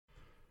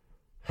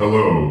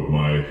Hello,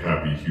 my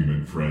happy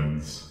human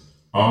friends.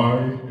 I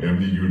am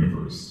the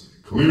universe.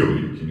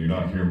 Clearly, can you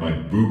not hear my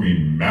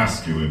booming,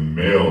 masculine,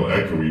 male,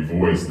 echoey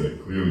voice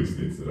that clearly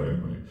states that I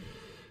am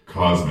a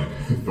cosmic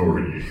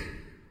authority?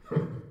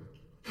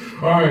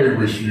 I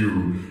wish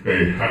you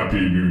a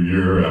happy new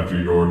year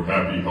after your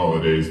happy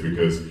holidays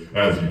because,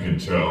 as you can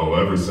tell,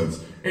 ever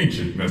since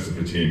ancient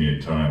Mesopotamian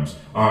times,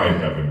 I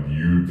have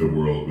imbued the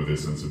world with a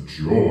sense of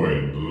joy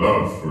and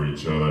love for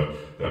each other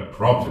that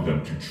prompted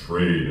them to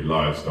trade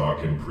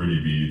livestock and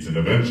pretty beads, and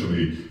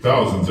eventually,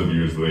 thousands of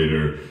years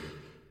later,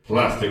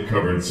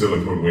 plastic-covered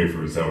silicone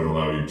wafers that would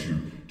allow you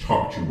to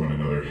talk to one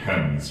another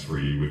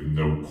hands-free with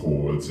no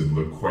cords and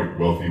look quite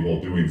wealthy while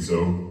doing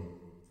so.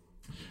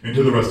 And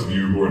to the rest of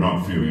you who are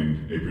not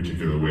feeling a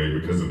particular way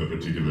because of the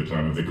particular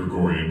time of the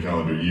Gregorian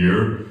calendar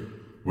year,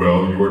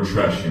 well, you are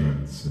trash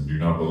humans and do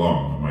not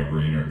belong on my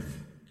green earth.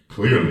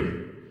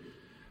 Clearly.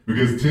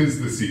 Because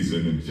 'tis the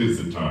season and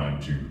 'tis the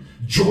time to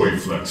joy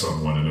flex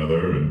on one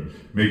another and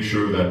make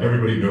sure that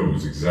everybody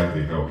knows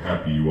exactly how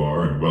happy you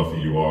are and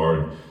wealthy you are,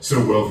 and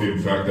so wealthy in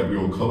fact that we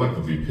will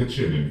collectively pitch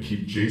in and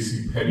keep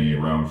J.C. Penney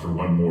around for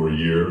one more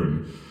year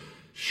and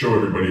show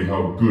everybody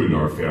how good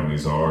our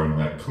families are and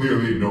that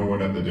clearly no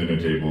one at the dinner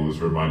table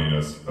is reminding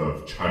us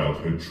of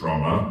childhood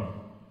trauma.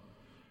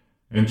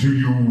 And to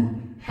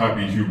you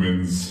happy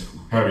humans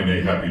having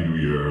a happy new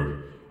year,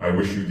 I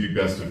wish you the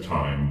best of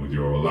time with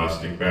your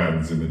elastic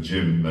bands in the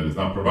gym that is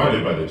not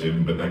provided by the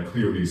gym, but that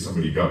clearly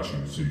somebody got you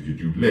so you could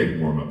do leg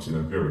warm-ups in a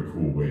very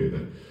cool way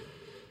that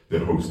the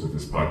host of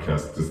this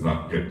podcast does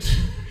not get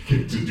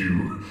to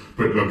do,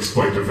 but looks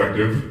quite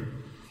effective.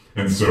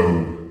 And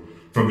so,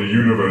 from the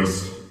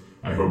universe,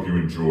 I hope you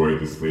enjoy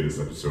this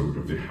latest episode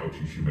of the How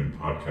to Human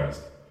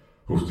podcast,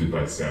 hosted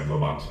by Sam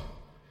Lamont.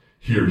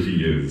 Here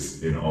he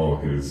is in all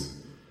his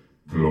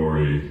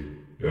glory,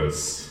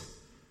 yes,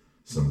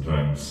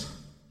 sometimes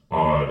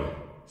odd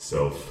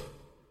self.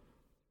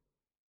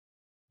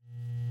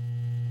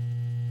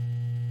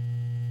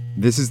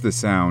 This is the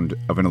sound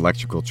of an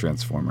electrical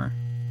transformer.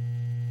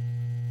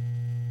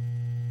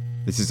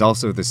 This is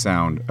also the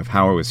sound of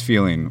how I was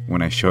feeling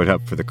when I showed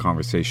up for the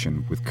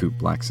conversation with Coop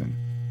Blackson.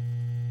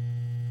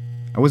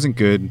 I wasn't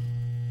good,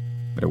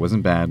 but I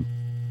wasn't bad.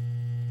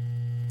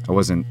 I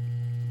wasn't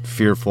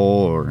fearful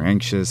or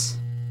anxious,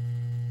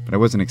 but I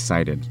wasn't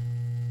excited.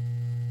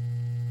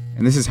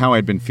 And this is how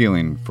I'd been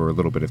feeling for a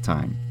little bit of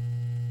time.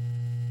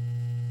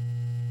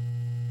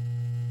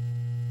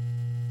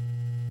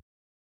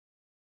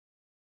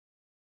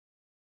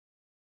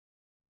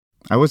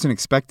 I wasn't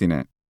expecting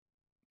it,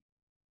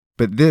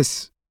 but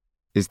this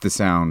is the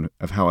sound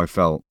of how I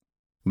felt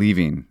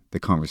leaving the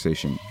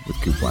conversation with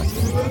Coop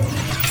Blackson.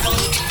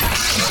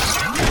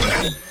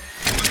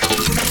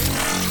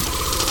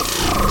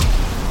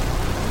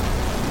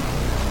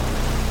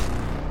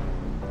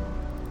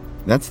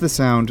 That's the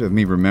sound of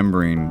me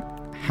remembering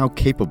how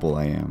capable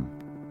I am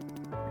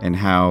and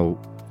how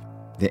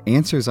the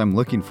answers I'm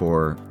looking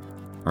for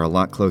are a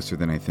lot closer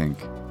than I think.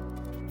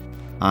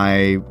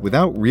 I,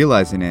 without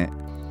realizing it,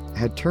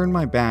 had turned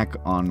my back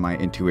on my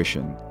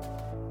intuition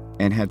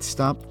and had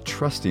stopped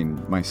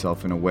trusting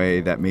myself in a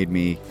way that made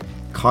me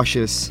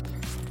cautious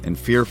and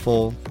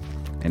fearful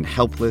and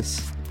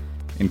helpless.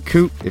 And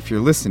Coop, if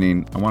you're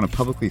listening, I want to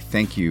publicly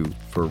thank you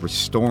for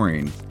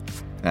restoring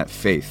that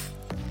faith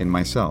in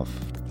myself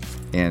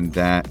and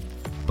that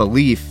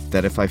belief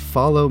that if I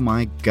follow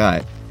my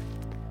gut,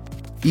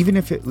 even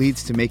if it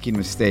leads to making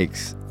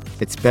mistakes,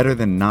 it's better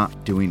than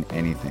not doing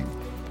anything.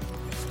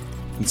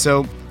 And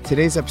so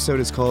today's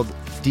episode is called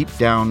Deep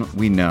Down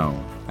We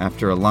Know,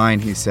 after a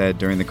line he said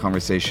during the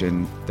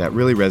conversation that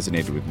really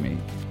resonated with me.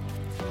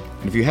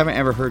 And if you haven't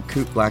ever heard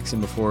Coop Blackson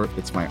before,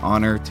 it's my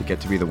honor to get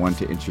to be the one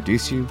to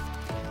introduce you.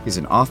 He's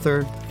an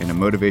author and a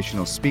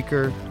motivational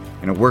speaker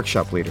and a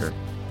workshop leader,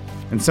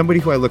 and somebody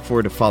who I look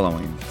forward to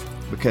following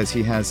because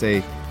he has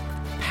a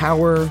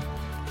power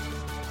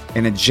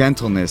and a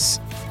gentleness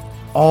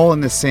all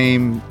in the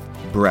same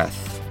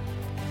breath,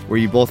 where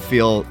you both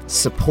feel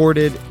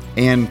supported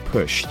and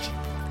pushed.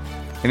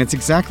 And it's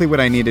exactly what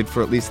I needed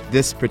for at least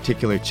this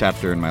particular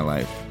chapter in my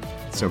life.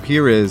 So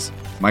here is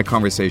my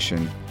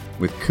conversation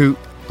with Coop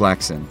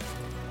Blackson.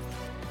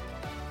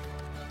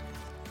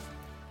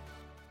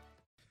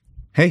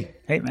 Hey.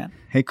 Hey, man.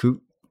 Hey,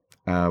 Coop.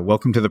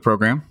 Welcome to the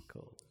program.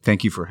 Cool.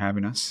 Thank you for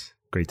having us.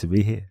 Great to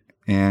be here.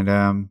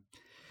 And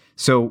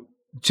so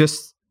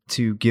just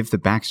to give the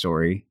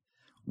backstory,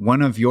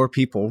 one of your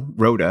people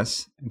wrote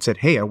us and said,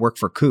 hey, I work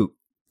for Coop.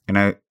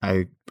 And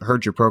I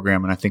heard your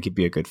program and I think it'd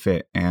be a good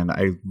fit. And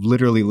I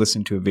literally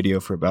listened to a video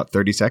for about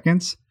 30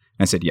 seconds.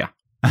 And I said, yeah.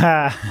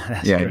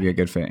 It'd be a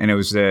good fit. And it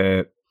was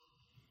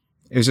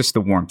just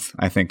the warmth,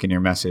 I think, in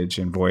your message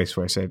and voice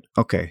where I said,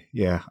 okay,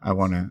 yeah, I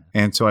want to.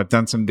 And so I've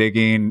done some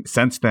digging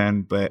since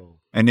then, but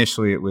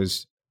initially it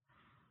was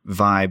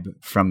vibe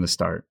from the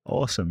start.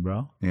 Awesome,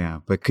 bro. Yeah.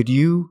 But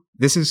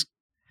this is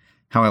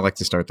how I like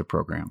to start the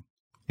program.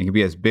 It can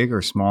be as big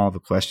or small of a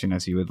question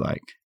as you would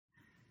like.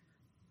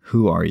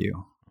 Who are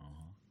you?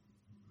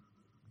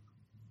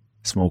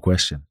 Small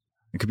question.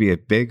 It could be a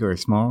big or a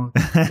small.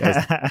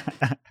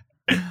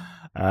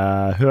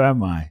 Who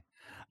am I?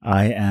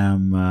 I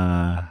am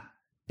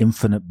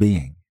infinite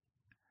being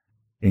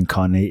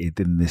incarnated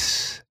in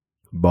this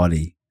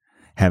body,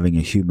 having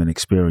a human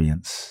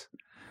experience,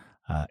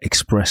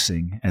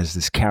 expressing as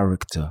this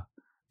character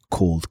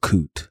called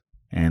Kut.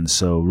 And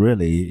so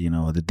really,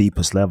 at the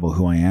deepest level,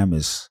 who I am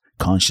is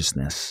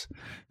consciousness.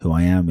 Who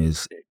I am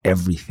is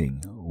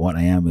everything. What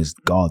I am is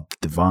God,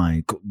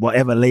 divine,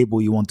 whatever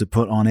label you want to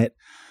put on it.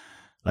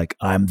 Like,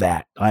 I'm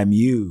that. I'm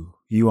you.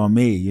 You are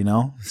me,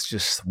 It's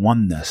just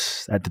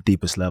oneness at the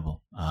deepest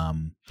level.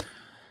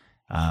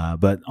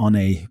 But on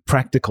a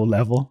practical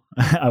level,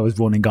 I was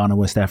born in Ghana,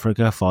 West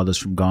Africa. Father's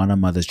from Ghana,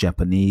 mother's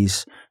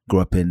Japanese.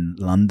 Grew up in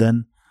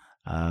London.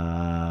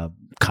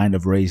 Kind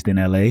of raised in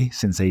LA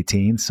since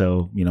 18.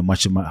 So,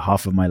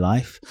 half of my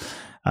life.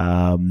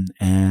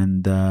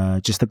 And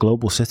just a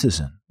global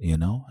citizen,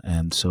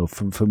 And so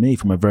for me,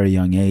 from a very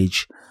young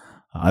age,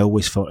 I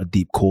always felt a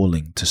deep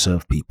calling to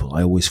serve people.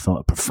 I always felt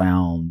a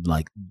profound,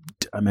 I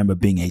remember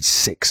being age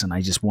 6 and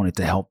I just wanted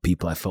to help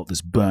people. I felt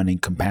this burning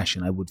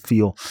compassion. I would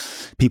feel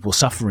people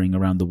suffering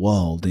around the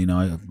world.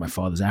 My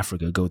father's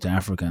Africa, go to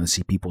Africa and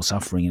see people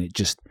suffering. And it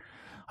just,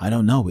 I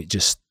don't know, it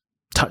just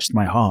touched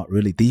my heart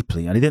really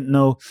deeply. And I didn't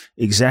know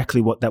exactly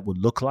what that would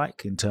look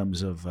like in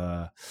terms of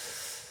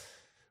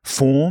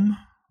form,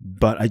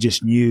 but I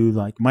just knew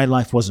my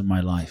life wasn't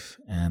my life.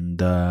 And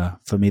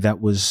for me,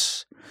 that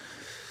was,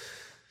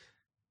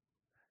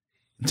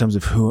 in terms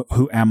of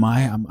who am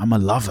I? I'm a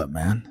lover,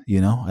 man.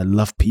 I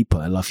love people.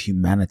 I love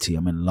humanity.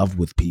 I'm in love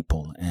with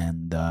people.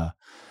 And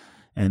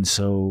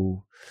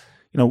so,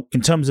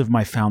 in terms of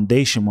my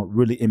foundation, what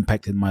really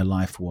impacted my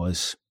life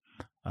was,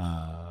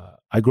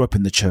 I grew up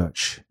in the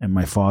church, and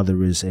my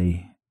father is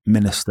a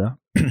minister.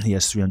 He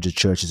has 300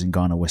 churches in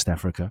Ghana, West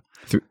Africa.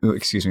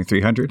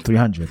 300?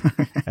 300.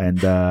 And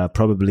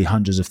probably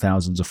hundreds of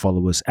thousands of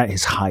followers at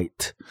his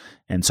height.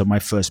 And so my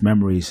first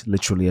memories,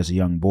 literally as a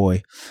young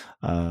boy,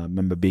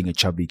 remember being a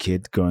chubby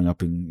kid growing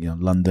up in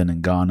London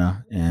and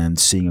Ghana and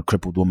seeing a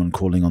crippled woman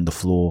crawling on the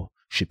floor.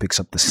 She picks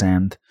up the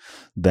sand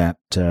that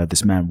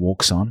this man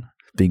walks on,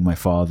 being my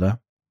father,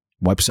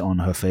 wipes it on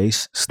her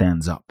face,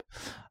 stands up.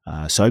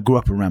 So I grew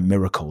up around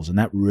miracles, and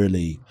that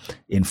really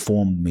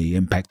informed me,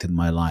 impacted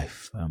my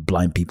life.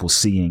 Blind people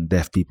seeing,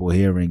 deaf people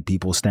hearing,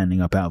 people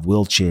standing up out of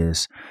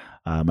wheelchairs.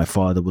 My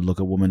father would look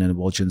at a woman in a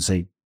wheelchair and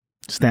say,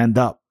 "Stand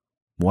up.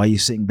 Why are you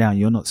sitting down?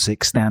 You're not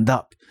sick. Stand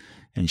up."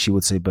 And she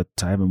would say, "But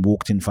I haven't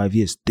walked in 5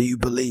 years." "Do you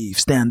believe?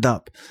 Stand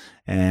up."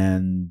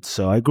 And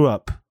so I grew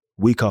up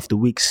week after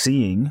week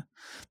seeing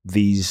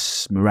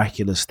these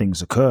miraculous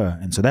things occur.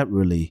 And so that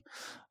really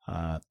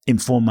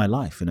informed my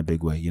life in a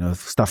big way.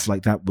 Stuff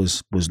like that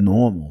was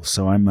normal.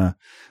 So I'm a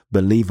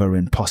believer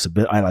in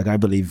possibility. I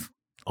believe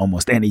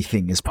almost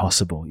anything is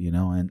possible,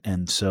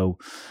 and so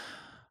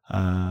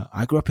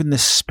I grew up in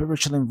this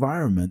spiritual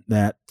environment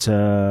that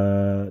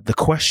the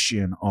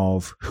question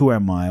of who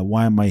am I,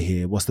 why am I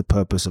here, what's the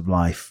purpose of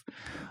life,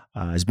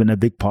 has been a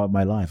big part of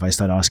my life. I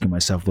started asking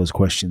myself those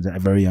questions at a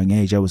very young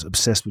age. I was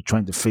obsessed with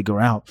trying to figure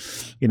out,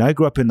 I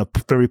grew up in a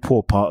very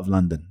poor part of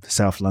London,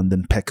 South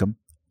London, Peckham,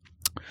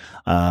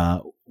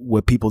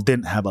 where people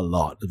didn't have a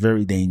lot,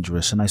 very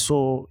dangerous. And I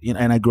saw,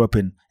 and I grew up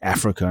in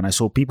Africa, and I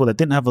saw people that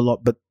didn't have a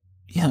lot, but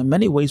in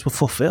many ways were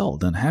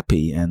fulfilled and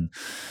happy and,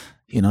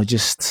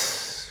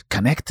 just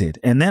connected.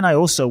 And then I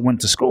also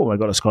went to school. I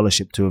got a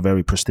scholarship to a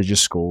very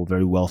prestigious school,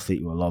 very wealthy,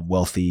 a lot of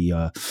wealthy,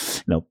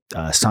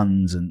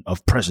 sons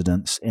of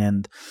presidents.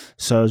 And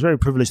so I was very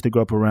privileged to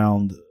grow up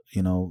around,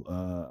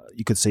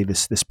 you could say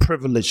this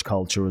privileged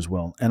culture as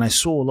well. And I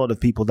saw a lot of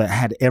people that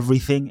had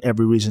everything,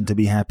 every reason to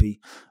be happy,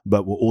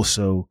 but were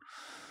also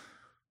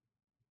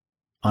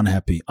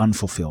unhappy,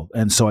 unfulfilled.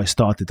 And so I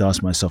started to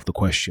ask myself the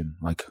question,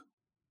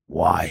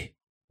 why?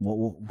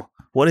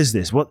 What is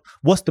this?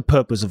 What's the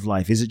purpose of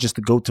life? Is it just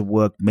to go to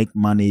work, make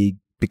money,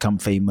 become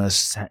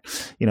famous,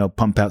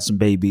 pump out some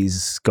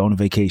babies, go on a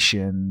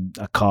vacation,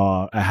 a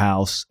car, a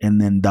house,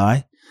 and then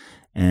die?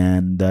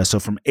 And so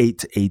from 8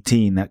 to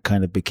 18, that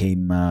kind of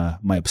became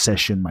my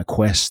obsession, my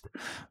quest.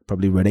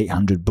 Probably read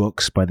 800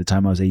 books by the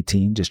time I was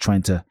 18, just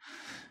trying to...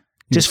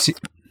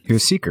 You're a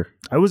seeker.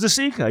 I was a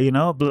seeker,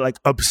 but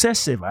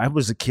obsessive. I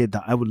was a kid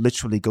that I would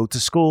literally go to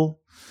school.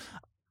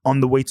 On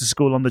the way to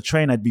school on the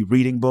train, I'd be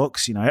reading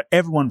books.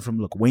 Everyone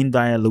from Wayne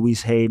Dyer,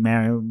 Louise Hay,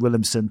 Marianne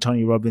Williamson,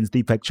 Tony Robbins,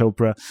 Deepak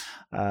Chopra,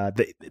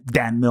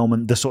 Dan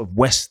Millman, the sort of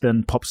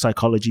Western pop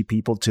psychology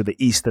people, to the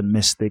Eastern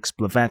mystics,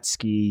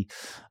 Blavatsky,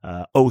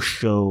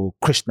 Osho,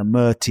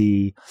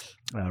 Krishnamurti,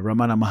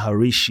 Ramana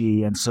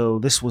Maharishi. And so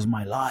this was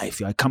my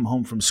life. I'd come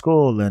home from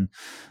school and,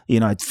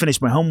 I'd finish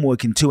my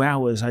homework in 2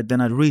 hours.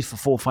 Then I'd read for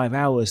 4 or 5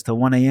 hours till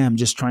 1 a.m.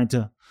 just trying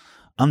to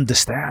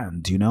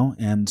understand,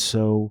 And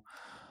so...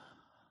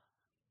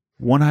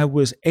 when I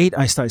was 8,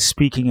 I started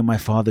speaking in my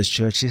father's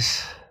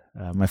churches.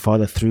 My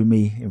father threw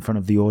me in front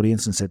of the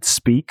audience and said,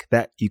 "Speak."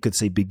 That, you could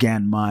say,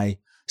 began my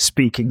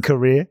speaking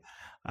career.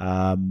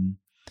 And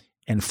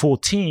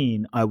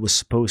 14, I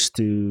was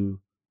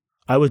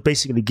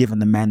basically given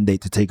the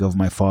mandate to take over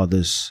my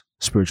father's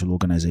spiritual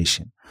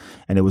organization.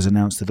 And it was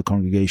announced to the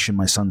congregation,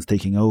 "My son's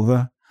taking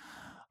over."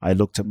 I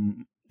looked at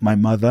my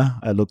mother,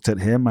 I looked at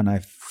him and I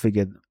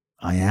figured,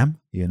 I am,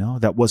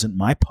 that wasn't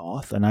my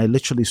path. And I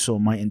literally saw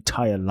my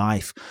entire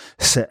life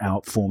set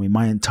out for me.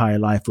 My entire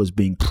life was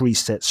being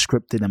preset,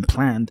 scripted, and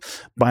planned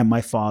by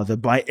my father,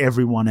 by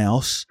everyone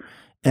else.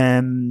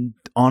 And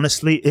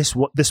honestly, this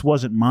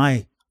wasn't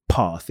my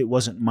path. It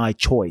wasn't my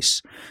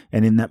choice.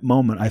 And in that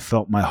moment, I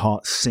felt my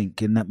heart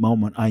sink. In that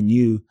moment, I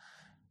knew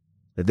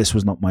that this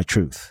was not my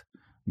truth.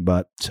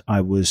 But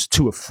I was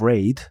too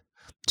afraid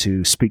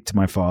to speak to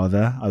my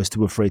father. I was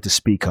too afraid to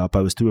speak up.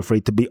 I was too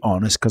afraid to be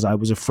honest, because I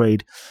was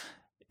afraid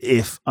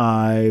if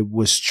I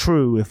was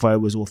true, if I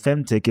was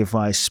authentic, if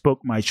I spoke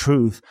my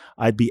truth,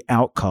 I'd be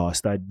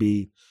outcast. I'd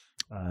be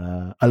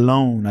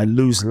alone. I'd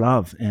lose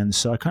love. And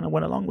so I kind of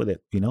went along with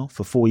it,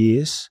 for 4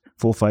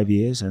 or 5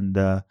 years,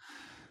 and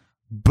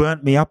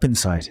burnt me up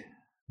inside.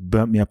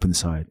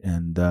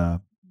 And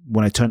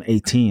when I turned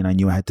 18, I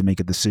knew I had to make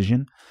a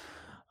decision.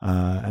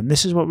 And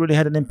this is what really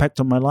had an impact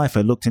on my life.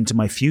 I looked into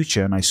my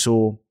future and I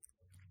saw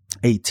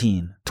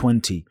 18,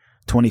 20,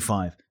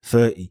 25,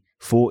 30,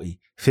 40,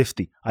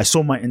 50. I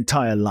saw my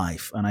entire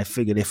life, and I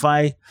figured if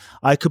I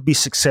could be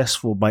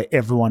successful by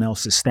everyone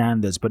else's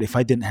standards, but if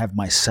I didn't have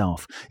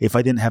myself, if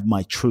I didn't have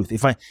my truth,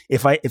 if I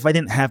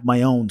didn't have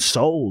my own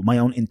soul, my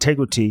own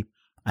integrity,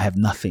 I have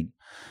nothing.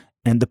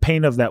 And the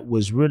pain of that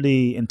was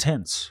really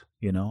intense,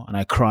 and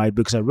I cried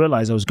because I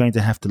realized I was going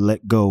to have to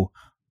let go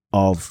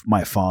of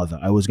my father.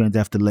 I was going to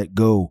have to let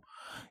go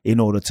in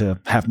order to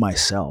have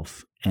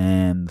myself,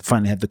 and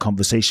finally had the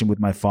conversation with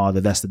my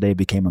father. That's the day I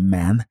became a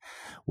man.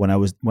 When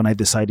I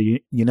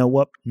decided, you know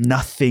what?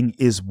 Nothing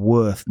is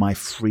worth my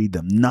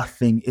freedom.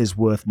 Nothing is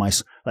worth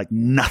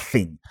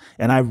nothing.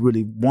 And I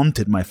really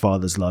wanted my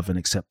father's love and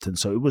acceptance.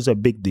 So it was a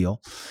big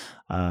deal.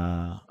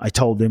 I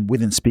told him we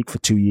didn't speak for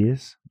 2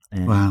 years.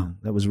 And wow.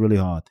 That was really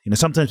hard.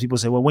 Sometimes people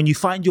say, well, when you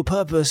find your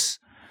purpose,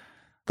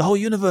 the whole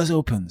universe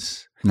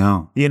opens.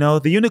 No.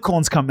 The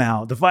unicorns come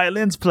out, the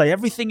violins play,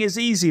 everything is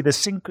easy, the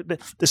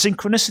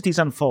synchronicities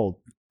unfold.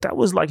 That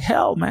was like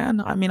hell,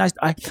 man. I mean, I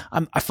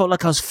felt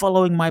like I was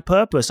following my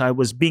purpose. I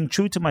was being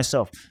true to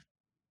myself.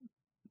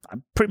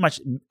 I'm pretty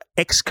much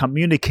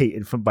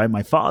excommunicated by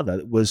my father.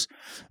 It was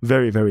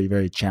very, very,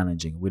 very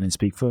challenging. We didn't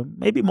speak for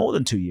maybe more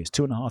than 2 years,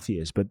 2.5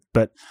 years,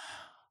 but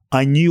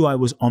I knew I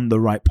was on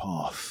the right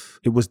path.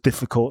 It was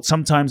difficult.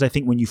 Sometimes I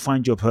think when you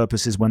find your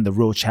purpose is when the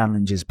real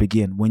challenges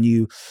begin. When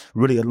you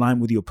really align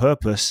with your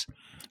purpose,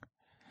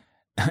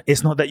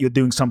 it's not that you're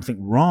doing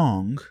something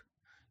wrong.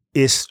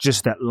 It's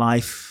just that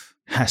life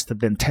has to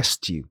then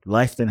test you.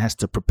 Life then has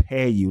to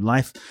prepare you.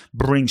 Life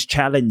brings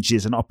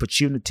challenges and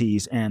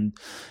opportunities and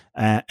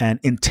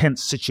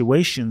intense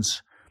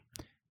situations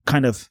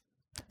kind of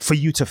for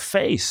you to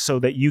face so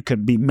that you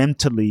can be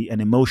mentally and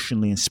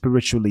emotionally and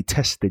spiritually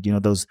tested.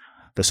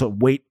 The sort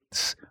of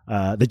weights,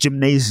 the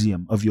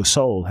gymnasium of your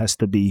soul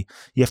you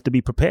have to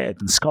be prepared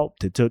and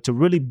sculpted to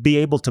really be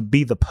able to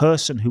be the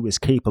person who is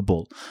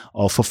capable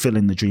of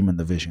fulfilling the dream and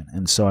the vision.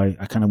 And so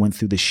I kind of went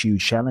through this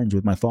huge challenge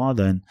with my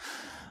father, and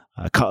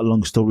cut a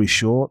long story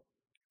short,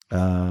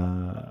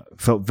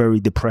 felt very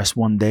depressed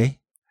one day.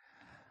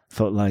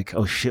 Felt like,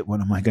 oh shit,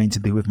 what am I going to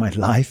do with my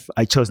life?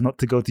 I chose not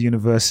to go to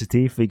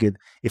university. Figured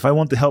if I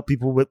want to help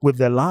people with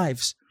their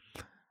lives,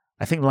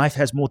 I think life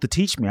has more to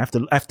teach me. I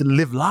have to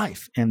live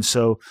life. And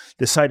so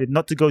decided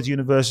not to go to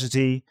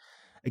university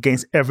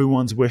against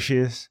everyone's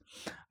wishes.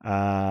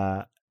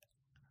 No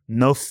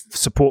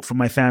support from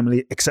my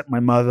family except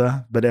my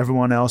mother, but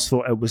everyone else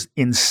thought I was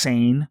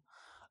insane.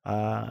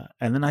 And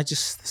then I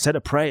just said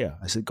a prayer.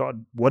 I said,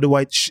 God, what do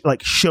I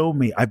show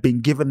me? I've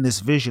been given this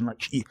vision.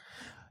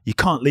 You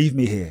can't leave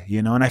me here,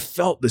 and I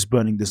felt this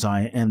burning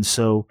desire. And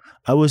so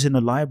I was in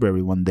the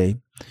library one day.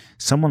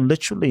 Someone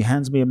literally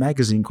hands me a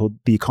magazine called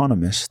The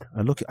Economist.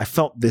 I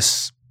felt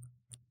this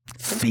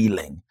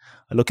feeling.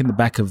 I look in the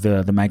back of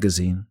the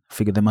magazine,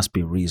 figure there must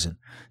be a reason.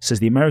 It says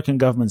the American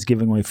government's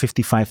giving away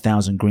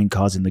 55,000 green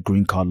cards in the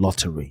green card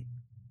lottery.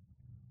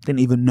 Didn't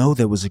even know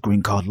there was a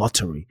green card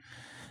lottery.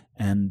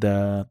 And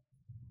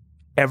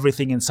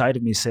everything inside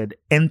of me said,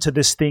 enter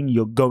this thing,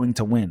 you're going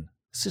to win.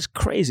 This is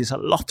crazy. It's a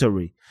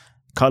lottery.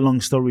 Cut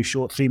long story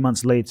short, 3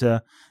 months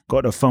later,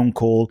 got a phone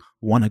call,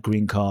 won a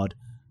green card,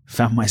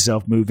 found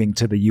myself moving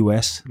to the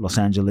US, Los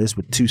Angeles,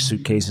 with 2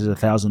 suitcases,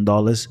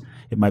 $1,000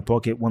 in my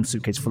pocket, 1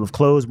 suitcase full of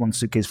clothes, 1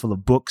 suitcase full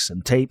of books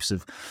and tapes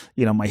of,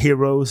 my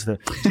heroes, the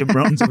Jim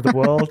Rohns of the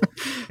world,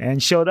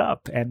 and showed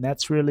up. And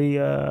that's really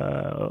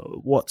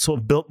what sort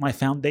of built my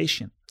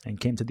foundation, and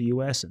came to the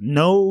US.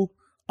 No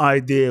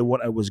idea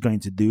what I was going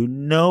to do.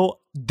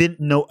 Didn't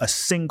know a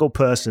single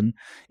person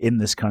in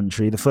this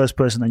country. The first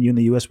person I knew in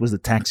the US was the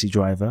taxi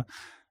driver.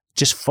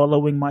 Just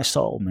following my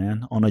soul,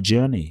 man, on a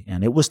journey.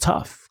 And it was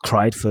tough.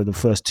 Cried for the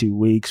first 2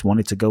 weeks,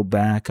 wanted to go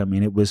back. I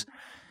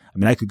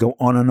could go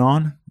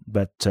on,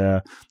 but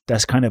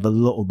that's kind of a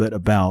little bit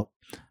about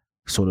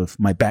sort of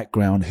my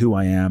background, who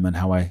I am, and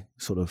how I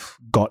sort of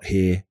got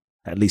here,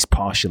 at least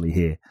partially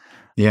here.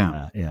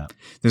 Yeah.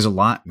 There's a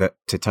lot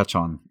to touch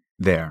on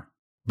there.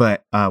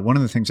 But one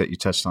of the things that you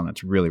touched on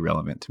that's really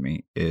relevant to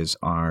me is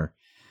our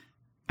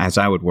as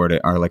I would word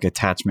it, our like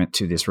attachment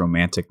to this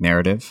romantic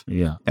narrative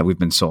Yeah. that we've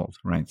been sold,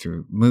 right?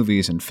 Through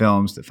movies and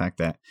films, the fact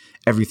that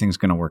everything's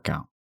going to work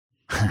out.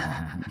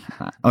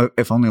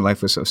 If only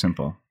life was so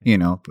simple,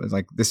 but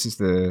like this is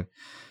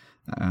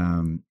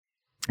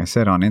I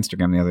said on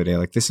Instagram the other day,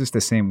 like this is the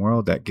same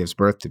world that gives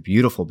birth to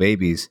beautiful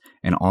babies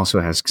and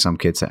also has some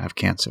kids that have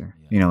cancer.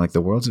 Like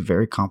the world's a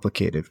very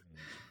complicated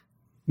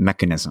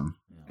mechanism.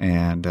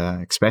 And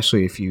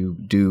especially if you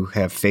do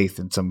have faith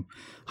in some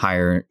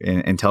higher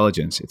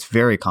intelligence, it's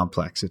very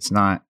complex. It's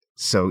not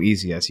so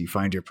easy as you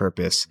find your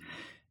purpose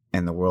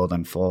and the world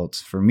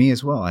unfolds. For me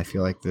as well, I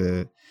feel like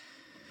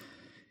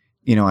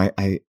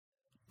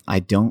I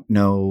don't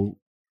know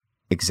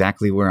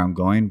exactly where I'm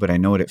going, but I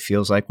know what it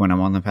feels like when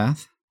I'm on the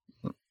path.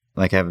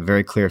 Like I have a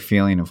very clear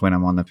feeling of when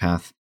I'm on the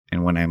path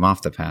and when I'm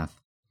off the path.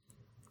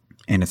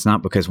 And it's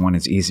not because one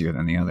is easier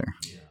than the other.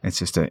 Yeah. It's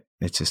just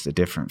a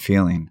different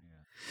feeling.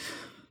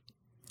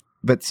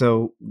 But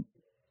so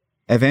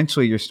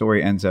eventually your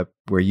story ends up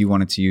where you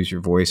wanted to use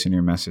your voice and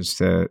your message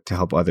to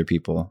help other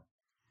people,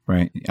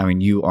 right? I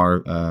mean, you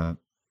are,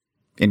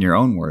 in your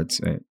own words,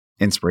 an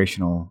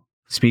inspirational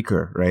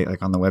speaker, right?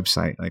 Like on the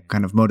website, like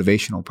kind of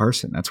motivational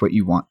person. That's what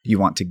you want. You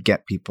want to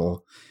get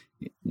people,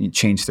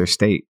 change their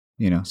state,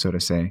 so to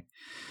say.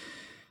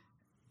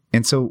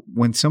 And so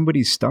when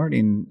somebody's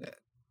starting,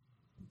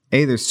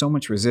 there's so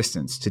much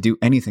resistance to do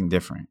anything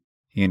different.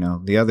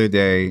 The other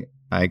day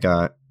I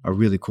got a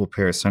really cool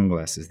pair of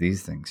sunglasses,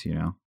 these things,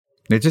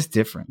 they're just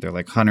different. They're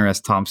like Hunter S.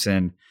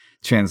 Thompson,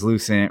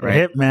 translucent, right?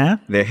 They're hip,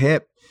 man. They're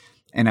hip.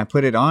 And I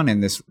put it on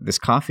and this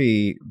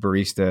coffee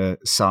barista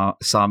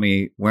saw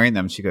me wearing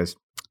them. She goes,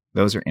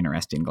 those are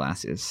interesting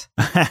glasses,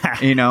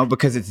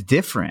 because it's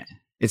different.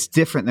 It's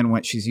different than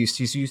what she's used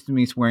to. She's used to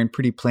me wearing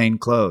pretty plain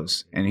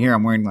clothes. And here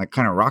I'm wearing like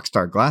kind of rock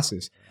star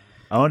glasses.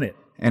 Own it.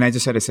 And I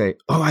just had to say,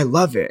 oh, I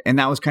love it. And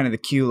that was kind of the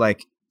cue,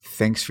 like,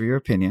 thanks for your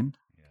opinion,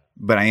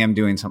 but I am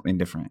doing something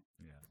different.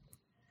 Yeah.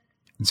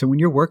 And so when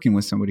you're working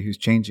with somebody who's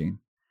changing,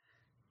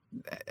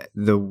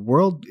 the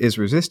world is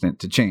resistant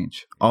to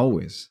change,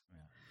 always. Yeah.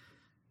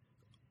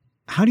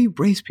 How do you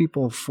brace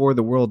people for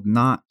the world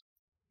not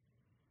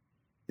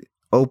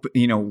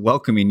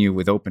welcoming you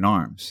with open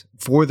arms,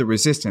 for the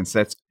resistance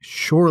that's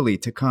surely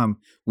to come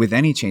with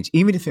any change,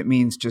 even if it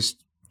means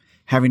just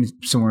having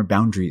some more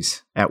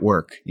boundaries at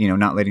work,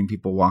 not letting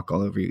people walk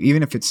all over you,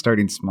 even if it's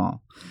starting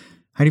small?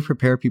 How do you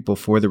prepare people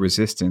for the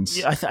resistance?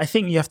 Yeah, I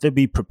think you have to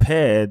be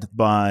prepared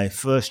by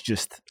first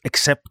just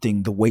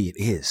accepting the way it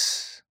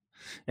is.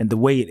 And the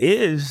way it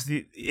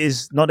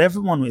is not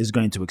everyone is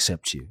going to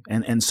accept you.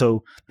 And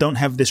so don't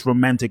have this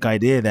romantic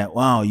idea that,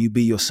 wow, you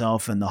be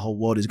yourself and the whole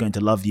world is going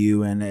to love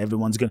you and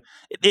everyone's going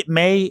to, it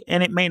may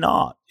and it may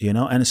not,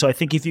 And so I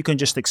think if you can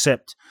just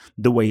accept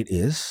the way it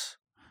is,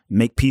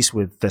 make peace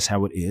with that's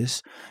how it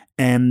is.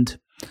 And,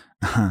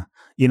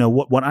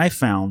 what I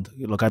found,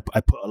 look, I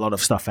put a lot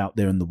of stuff out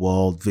there in the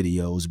world,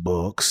 videos,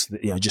 books,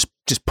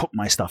 just put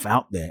my stuff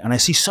out there. And I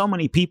see so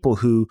many people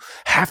who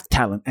have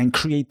talent and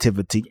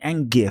creativity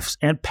and gifts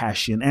and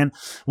passion and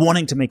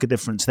wanting to make a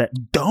difference that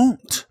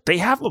don't. They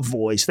have a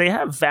voice. They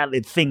have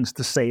valid things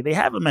to say. They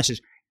have a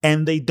message.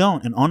 And they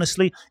don't. And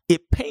honestly,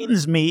 it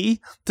pains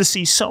me to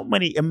see so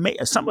many,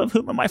 some of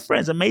whom are my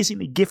friends,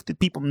 amazingly gifted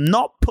people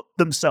not put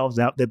themselves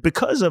out there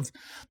because of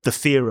the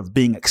fear of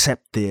being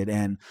accepted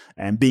and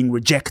being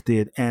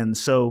rejected. And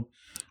so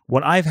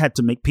what I've had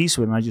to make peace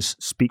with, and I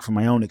just speak from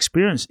my own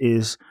experience,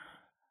 is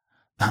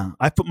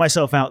I put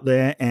myself out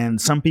there and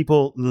some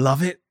people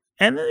love it.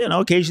 And,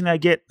 occasionally I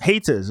get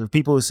haters of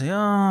people who say,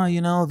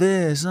 oh,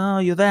 this, oh,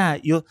 you're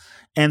that.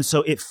 And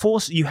so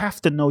you have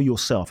to know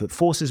yourself. It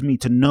forces me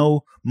to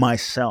know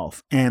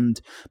myself.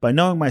 And by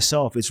knowing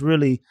myself, it's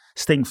really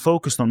staying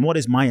focused on what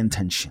is my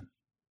intention.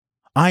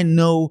 I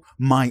know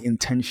my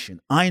intention.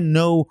 I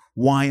know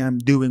why I'm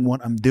doing what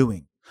I'm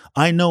doing.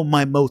 I know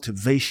my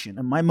motivation.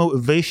 And my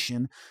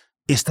motivation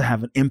is to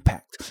have an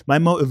impact. My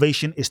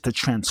motivation is to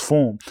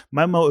transform.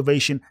 My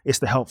motivation is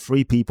to help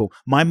free people.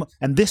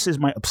 And this is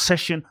my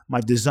obsession, my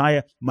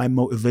desire, my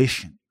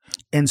motivation.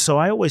 And so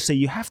I always say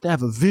you have to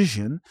have a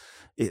vision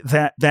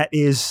that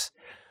is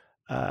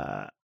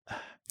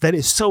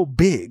so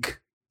big,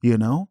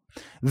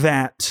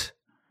 that,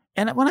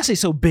 and when I say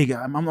so big,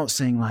 I'm not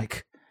saying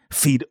like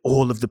feed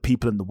all of the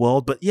people in the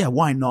world, but yeah,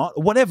 why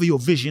not? Whatever your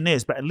vision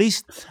is, but at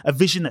least a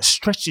vision that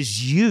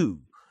stretches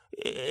you.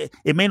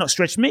 It may not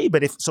stretch me,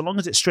 but so long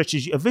as it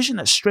stretches you, a vision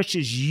that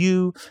stretches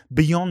you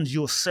beyond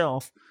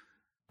yourself,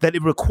 that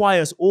it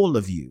requires all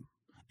of you.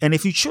 And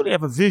if you truly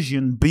have a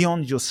vision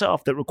beyond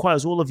yourself that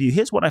requires all of you,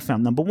 here's what I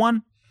found. Number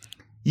one,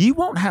 you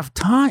won't have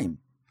time.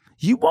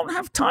 You won't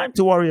have time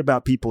to worry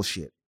about people's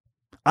shit.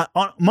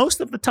 Most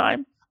of the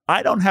time,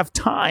 I don't have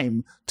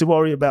time to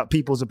worry about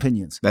people's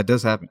opinions. That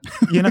does happen.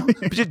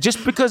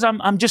 Just because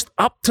I'm just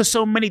up to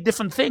so many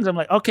different things. I'm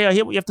like, okay, I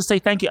hear what you have to say.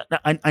 Thank you.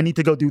 I need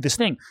to go do this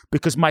thing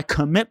because my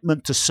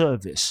commitment to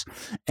service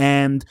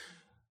and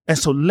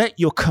so let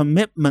your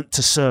commitment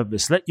to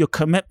service, let your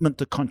commitment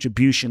to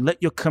contribution,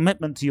 let your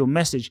commitment to your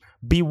message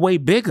be way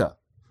bigger.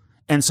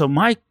 And so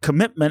my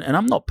commitment, and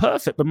I'm not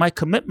perfect, but my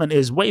commitment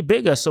is way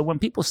bigger. So when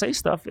people say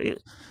stuff,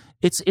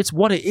 it's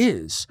what it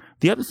is.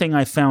 The other thing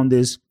I found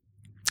is,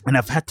 and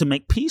I've had to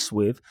make peace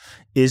with,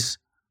 is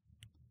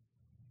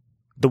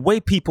the way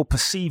people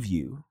perceive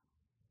you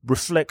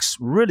reflects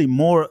really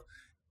more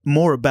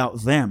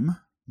about them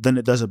than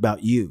it does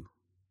about you.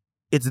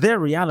 It's their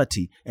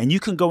reality. And you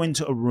can go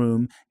into a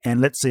room and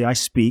let's say I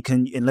speak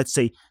and let's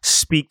say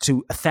speak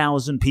to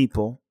 1,000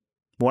 people.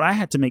 What I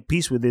had to make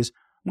peace with is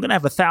I'm going to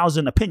have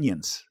 1,000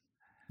 opinions.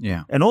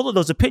 Yeah. And all of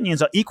those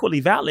opinions are equally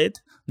valid.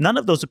 None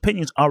of those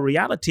opinions are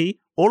reality.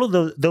 All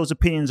of those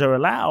opinions are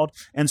allowed.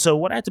 And so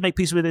what I had to make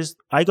peace with is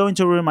I go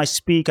into a room, I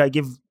speak, I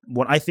give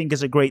what I think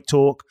is a great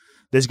talk.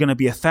 There's going to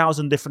be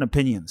 1,000 different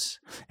opinions.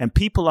 And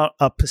people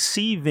are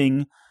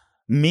perceiving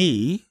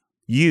me,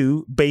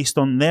 you, based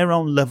on their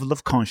own level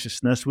of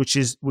consciousness, which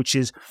is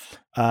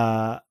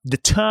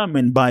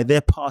determined by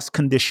their past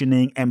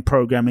conditioning and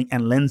programming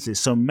and lenses.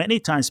 So many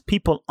times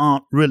people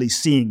aren't really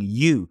seeing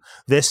you.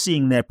 They're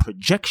seeing their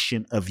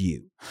projection of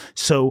you.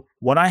 So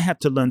what I had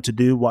to learn to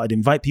do, what I'd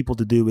invite people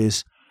to do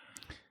is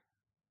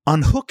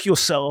unhook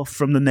yourself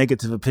from the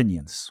negative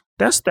opinions.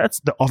 That's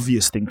the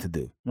obvious thing to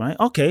do, right?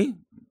 Okay,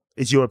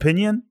 it's your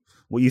opinion.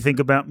 What you think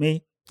about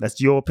me,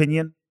 that's your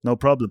opinion. No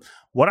problem.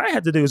 What I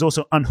had to do is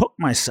also unhook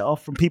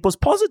myself from people's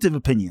positive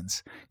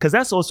opinions, because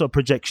that's also a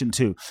projection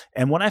too.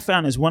 And what I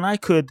found is when I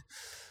could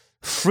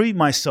free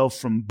myself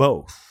from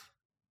both,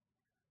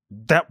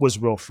 that was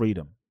real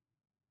freedom.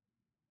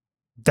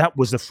 That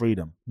was the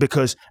freedom.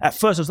 Because at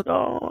first I was like,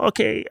 oh,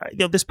 okay,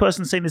 this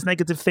person's saying this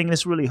negative thing,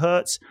 this really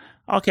hurts.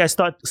 Okay, I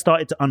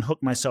started to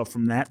unhook myself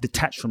from that,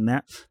 detach from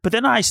that. But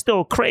then I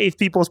still crave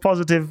people's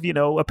positive,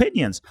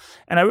 opinions.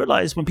 And I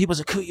realized when people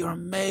say, cool, you're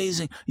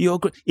amazing, you're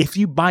great. If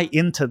you buy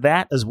into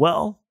that as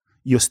well,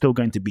 you're still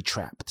going to be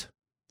trapped.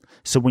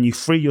 So when you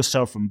free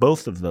yourself from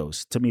both of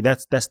those, to me,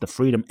 that's the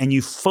freedom. And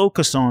you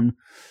focus on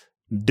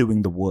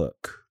doing the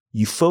work.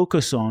 You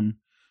focus on,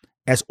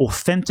 as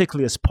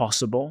authentically as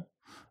possible,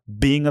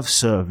 being of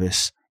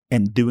service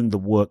and doing the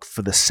work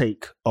for the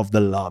sake of the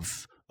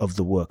love of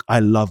the work. I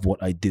love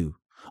what I do.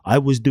 I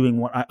was doing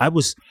what I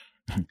was,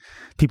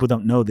 people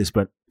don't know this,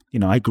 but,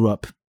 I grew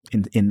up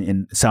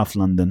in South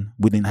London.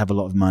 We didn't have a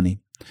lot of money.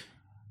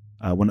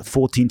 When at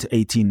 14 to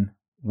 18,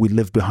 we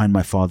lived behind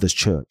my father's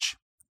church.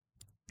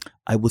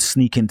 I would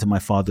sneak into my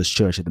father's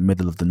church at the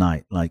middle of the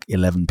night, like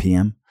 11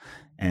 p.m.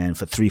 And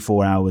for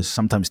 3-4 hours,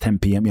 sometimes 10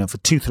 p.m., for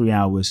 2-3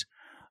 hours,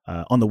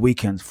 on the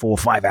weekends, 4 or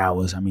 5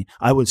 hours.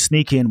 I would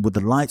sneak in with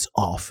the lights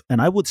off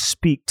and I would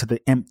speak to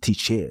the empty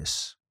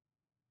chairs,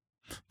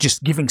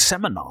 just giving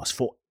seminars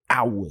for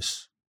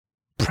hours,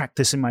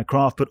 practicing my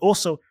craft, but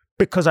also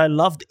because I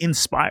loved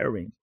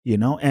inspiring,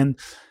 and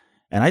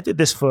I did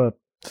this for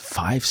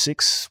 5,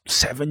 6,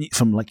 7,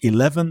 from like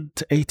 11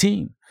 to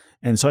 18.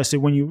 And so I say,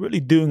 when you're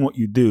really doing what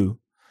you do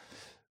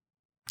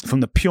from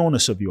the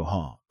pureness of your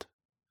heart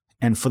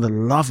and for the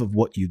love of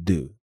what you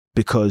do,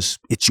 because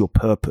it's your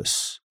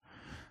purpose,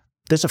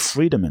 there's a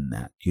freedom in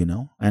that,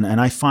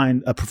 and I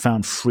find a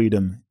profound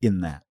freedom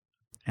in that.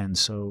 And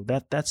so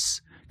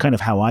that's kind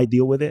of how I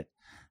deal with it.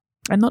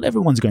 And not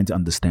everyone's going to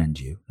understand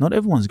you. Not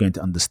everyone's going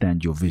to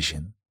understand your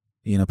vision.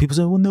 People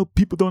say, well, no,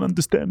 people don't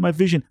understand my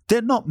vision.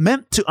 They're not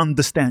meant to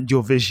understand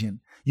your vision.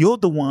 You're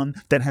the one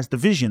that has the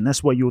vision.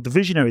 That's why you're the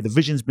visionary. The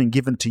vision's been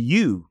given to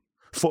you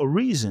for a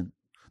reason,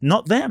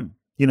 not them.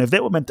 If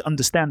they were meant to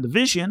understand the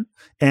vision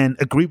and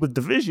agree with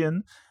the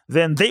vision,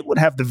 then they would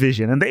have the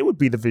vision and they would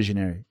be the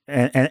visionary.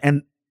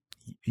 And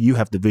you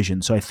have the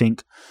vision. So I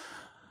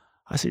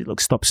say,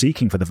 look, stop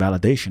seeking for the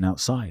validation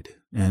outside.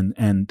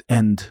 And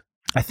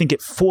I think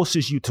it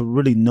forces you to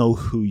really know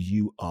who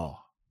you are.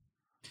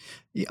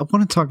 Yeah, I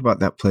want to talk about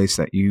that place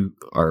that you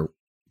are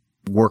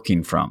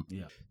working from.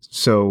 Yeah.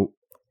 So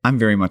I'm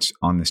very much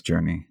on this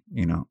journey.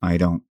 I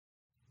don't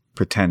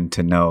pretend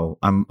to know.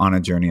 I'm on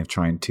a journey of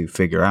trying to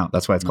figure out.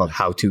 That's why it's called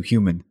How to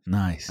Human.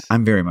 Nice.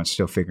 I'm very much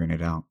still figuring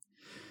it out.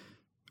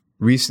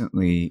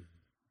 Recently,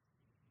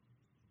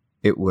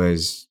 it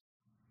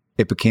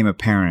became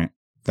apparent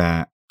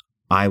that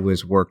I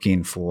was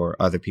working for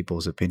other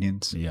people's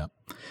opinions. Yeah.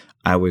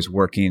 I was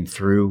working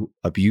through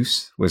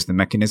abuse was the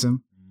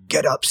mechanism.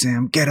 Get up,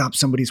 Sam. Get up.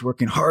 Somebody's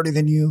working harder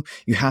than you.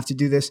 You have to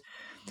do this.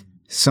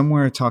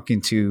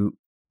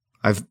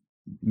 I've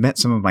met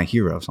some of my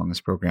heroes on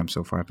this program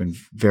so far. I've been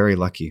very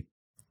lucky.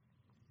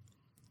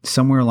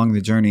 Somewhere along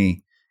the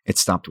journey, it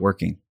stopped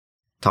working,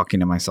 talking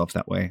to myself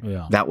that way.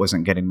 Yeah. That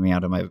wasn't getting me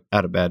out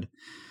of bed.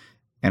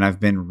 And I've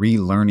been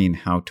relearning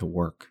how to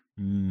work.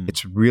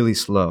 It's really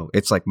slow.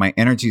 It's like my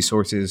energy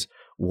sources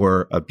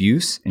were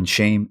abuse and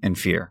shame and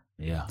fear.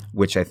 Yeah.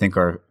 Which I think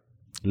are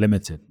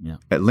limited. Yeah.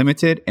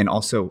 Limited and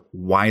also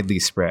widely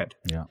spread.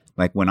 Yeah.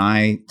 Like when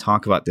I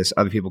talk about this,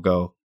 other people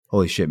go,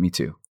 holy shit, me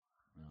too.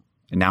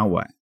 And now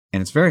what?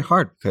 And it's very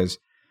hard because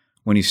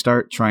when you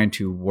start trying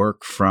to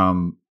work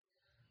from,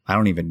 I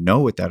don't even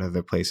know what that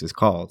other place is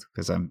called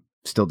because I'm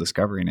still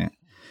discovering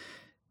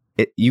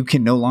it. You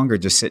can no longer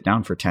just sit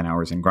down for 10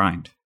 hours and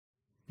grind.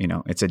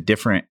 It's a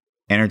different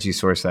energy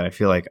source that I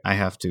feel like I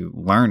have to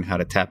learn how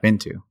to tap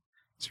into.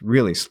 It's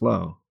really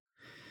slow.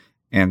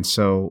 And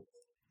so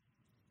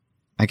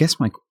I guess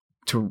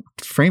to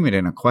frame it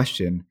in a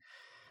question,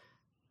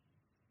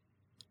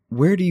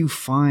 where do you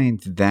find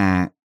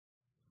that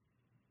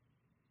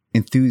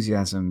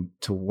enthusiasm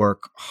to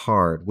work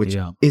hard, which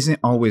isn't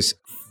always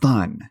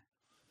fun,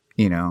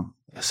 you know?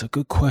 That's a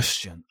good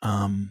question.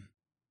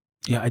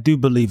 I do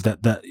believe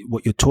that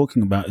what you're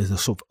talking about is a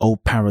sort of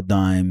old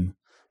paradigm,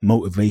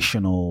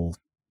 motivational,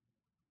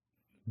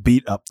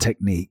 beat up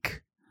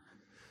technique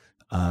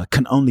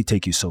can only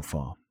take you so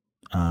far.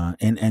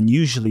 And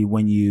usually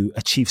when you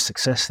achieve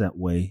success that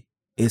way,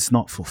 it's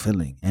not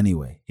fulfilling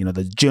anyway. You know,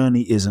 the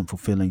journey isn't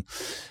fulfilling.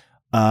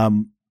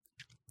 I'm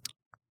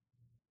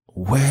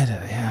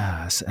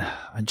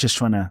just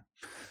trying to,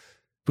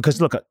 because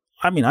look,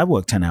 I mean, I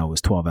work 10 hours,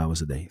 12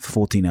 hours a day,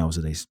 14 hours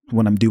a day.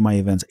 When I'm doing my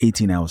events,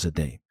 18 hours a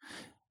day.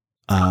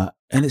 And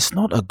it's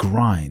not a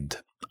grind.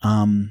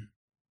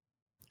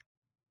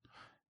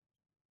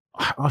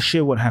 I'll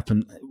share what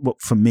happened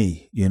for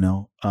me, you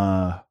know,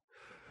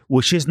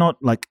 which is not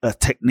like a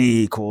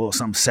technique or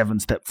some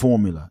 7-step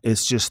formula.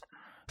 It's just,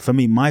 for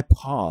me, my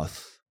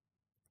path,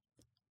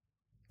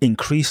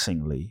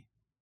 increasingly,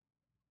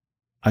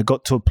 I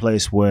got to a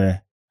place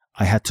where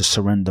I had to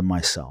surrender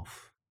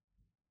myself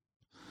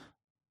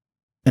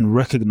and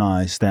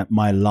recognize that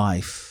my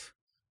life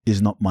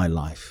is not my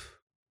life.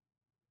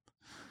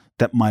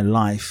 That my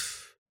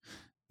life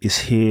is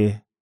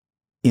here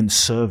in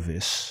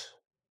service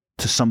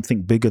to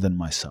something bigger than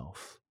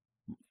myself,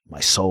 my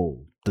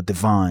soul, the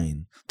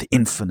divine, the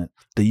infinite,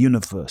 the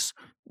universe,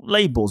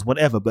 labels,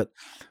 whatever. But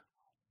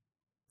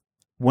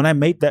when I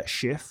made that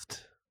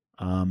shift,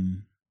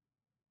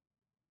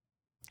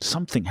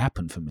 something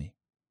happened for me.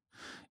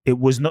 It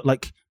was not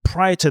like,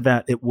 prior to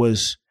that, it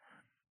was,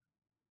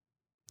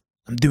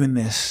 I'm doing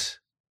this,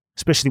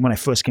 especially when I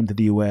first came to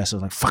the US, I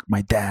was like, fuck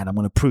my dad. I'm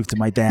going to prove to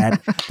my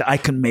dad that I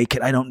can make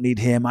it. I don't need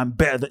him. I'm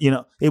better than, you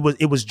know, it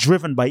was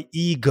driven by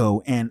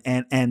ego and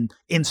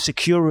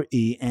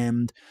insecurity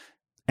and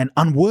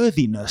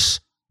unworthiness.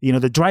 You know,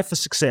 the drive for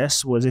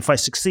success was, if I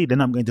succeed,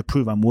 then I'm going to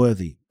prove I'm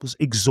worthy. It was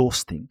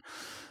exhausting.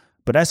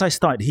 But as I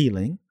started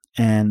healing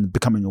and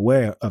becoming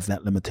aware of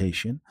that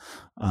limitation,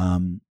 a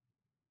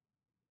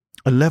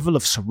level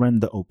of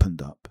surrender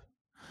opened up.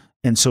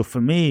 And so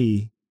for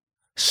me,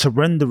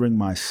 surrendering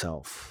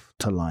myself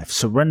to life,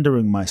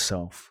 surrendering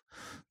myself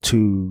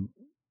to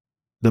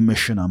the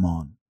mission I'm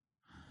on,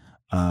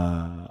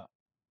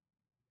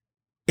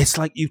 it's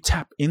like you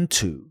tap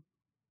into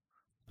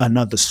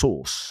another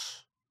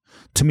source.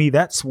 To me,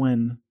 that's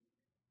when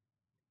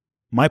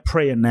my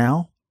prayer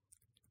now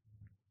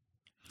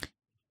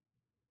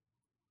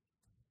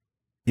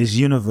is,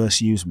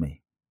 universe, use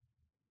me.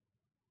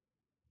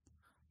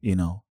 You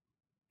know,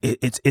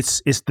 it's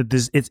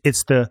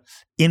the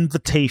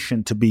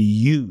invitation to be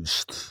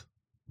used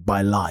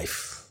by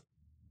life,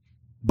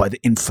 by the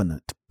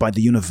infinite, by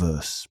the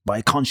universe,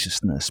 by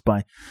consciousness,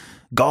 by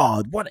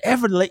God,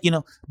 whatever, you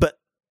know, but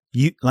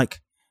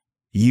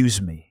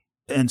use me.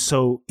 And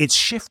so it's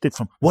shifted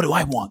from, what do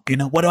I want? You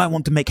know, what do I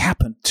want to make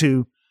happen,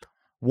 to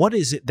what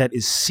is it that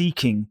is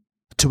seeking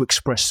to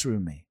express through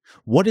me?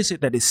 What is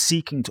it that is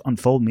seeking to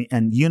unfold me?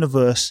 And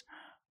universe,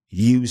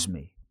 use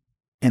me.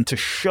 And to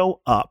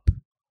show up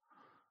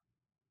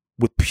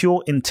with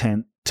pure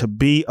intent to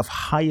be of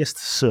highest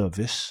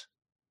service.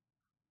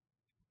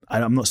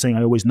 I'm not saying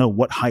I always know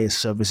what highest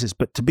service is,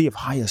 but to be of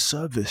highest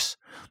service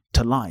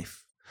to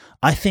life.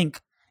 I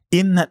think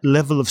in that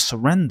level of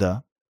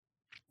surrender,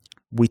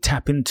 we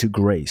tap into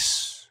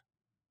grace.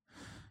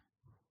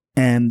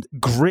 And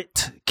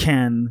grit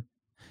can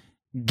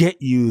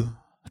get you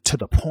to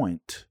the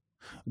point,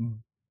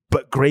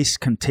 but grace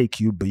can take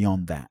you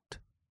beyond that.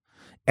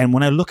 And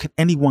when I look at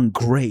anyone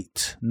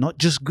great, not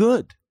just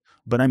good,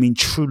 but I mean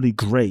truly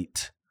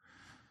great,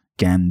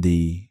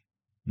 Gandhi,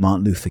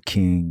 Martin Luther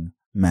King,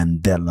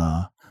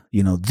 Mandela,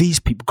 you know, these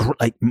people,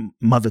 like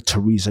Mother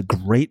Teresa,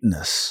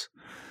 greatness,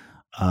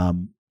 they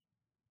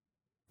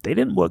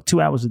didn't work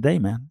 2 hours a day,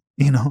 man.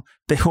 You know,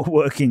 they were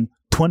working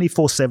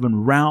 24/7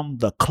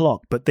 round the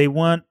clock, but they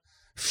weren't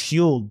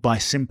fueled by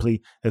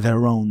simply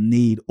their own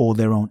need or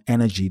their own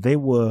energy. They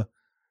were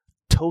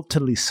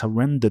totally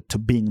surrendered to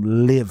being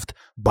lived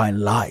by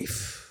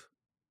life.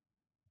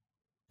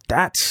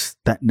 That's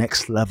that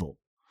next level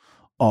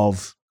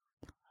of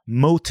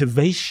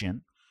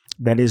motivation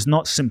that is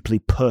not simply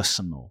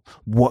personal.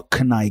 What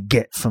can I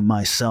get for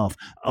myself?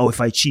 Oh, if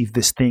I achieve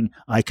this thing,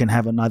 I can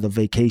have another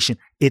vacation.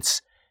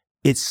 It's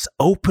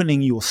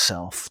opening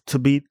yourself to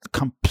be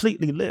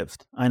completely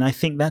lived. And I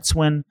think that's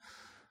when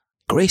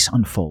grace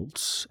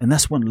unfolds, and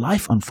that's when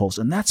life unfolds,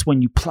 and that's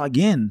when you plug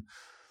in,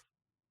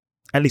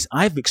 at least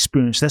I've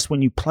experienced, that's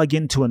when you plug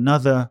into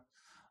another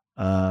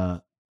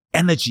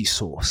energy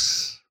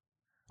source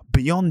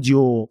beyond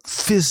your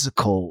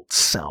physical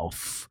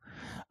self.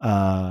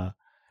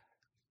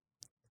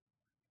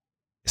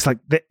 It's like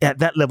at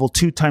that level,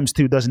 2 times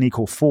 2 doesn't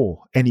equal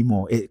 4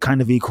 anymore. It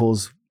kind of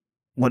equals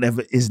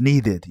whatever is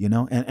needed, you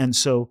know? And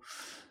so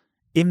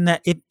in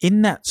that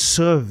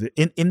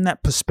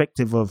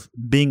perspective of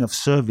being of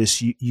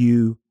service,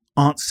 you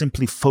aren't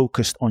simply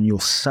focused on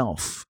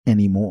yourself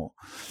anymore.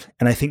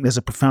 And I think there's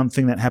a profound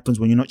thing that happens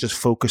when you're not just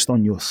focused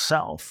on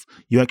yourself,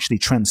 you actually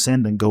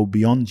transcend and go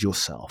beyond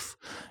yourself.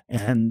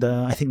 And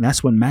I think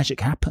that's when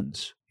magic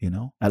happens,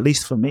 at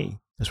least for me.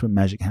 That's when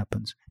magic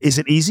happens. Is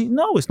it easy?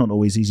 No, it's not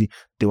always easy.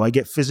 Do I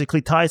get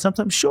physically tired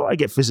sometimes? Sure, I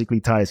get physically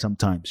tired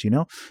sometimes,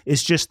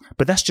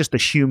 but that's just a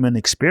human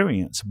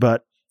experience.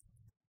 But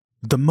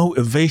the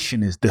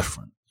motivation is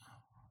different.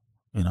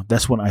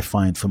 That's what I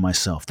find for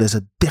myself. There's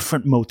a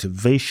different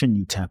motivation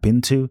you tap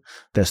into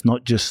that's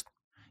not just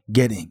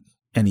getting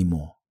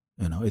anymore.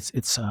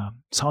 It's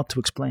hard to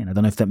explain. I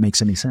don't know if that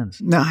makes any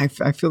sense. No, I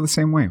feel the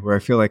same way, where I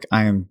feel like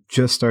I am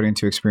just starting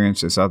to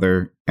experience this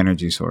other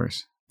energy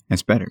source.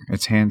 It's better.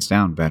 It's hands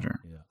down better.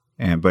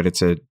 Yeah. But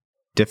it's a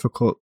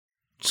difficult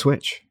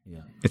switch.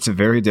 Yeah. It's a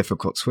very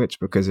difficult switch,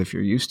 because if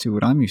you're used to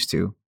what I'm used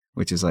to,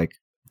 which is like,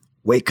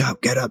 wake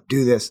up, get up,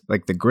 do this,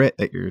 like the grit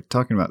that you're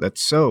talking about,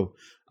 that's so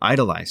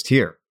idolized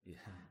here,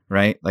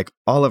 right? Like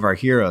all of our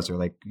heroes are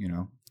like,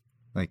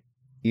 like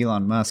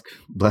Elon Musk,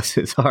 bless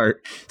his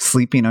heart,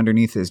 sleeping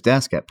underneath his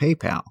desk at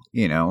PayPal,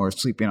 or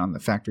sleeping on the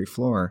factory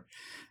floor.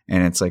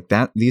 And it's like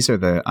that. These are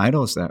the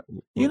idols that,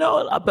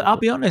 I'll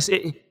be honest.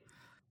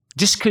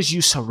 Just because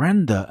you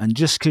surrender and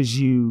just because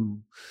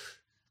you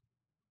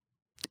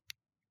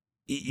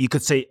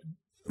could say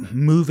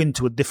move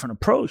into a different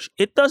approach,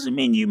 it doesn't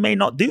mean you may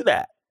not do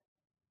that.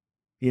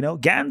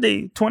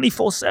 Gandhi,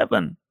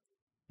 24/7,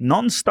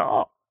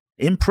 nonstop,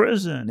 in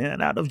prison, in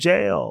and out of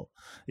jail,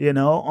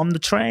 on the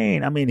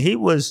train. I mean, he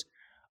was,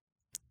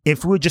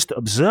 if we were just to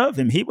observe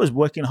him, he was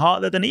working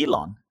harder than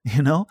Elon,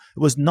 it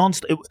was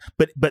nonstop.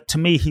 But to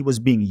me, he was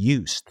being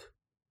used.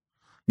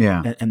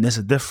 Yeah. And there's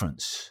a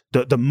difference.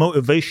 The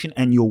motivation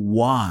and your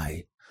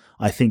why,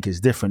 I think,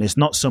 is different. It's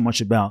not so much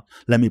about,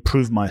 let me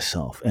prove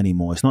myself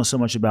anymore. It's not so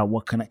much about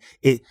what can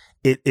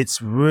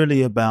it's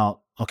really about,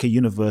 okay,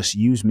 universe,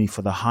 use me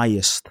for the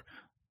highest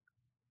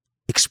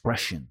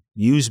expression.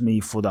 Use me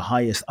for the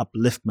highest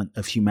upliftment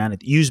of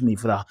humanity. Use me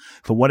for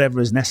whatever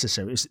is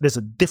necessary. There's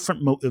a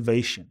different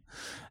motivation.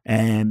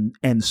 And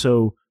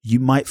so you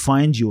might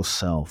find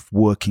yourself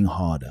working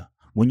harder.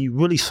 When you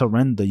really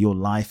surrender your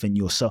life and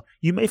yourself,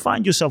 you may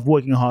find yourself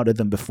working harder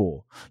than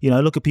before.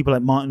 Look at people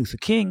like Martin Luther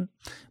King.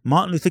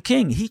 Martin Luther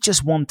King, he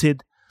just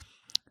wanted,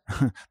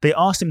 they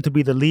asked him to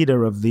be the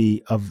leader of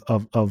the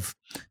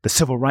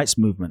civil rights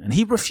movement. And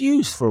he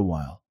refused for a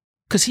while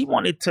because he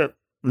wanted to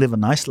live a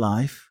nice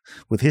life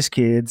with his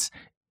kids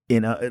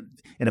in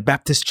a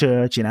Baptist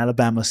church in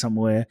Alabama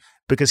somewhere,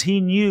 because he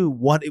knew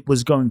what it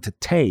was going to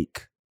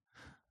take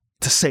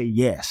to say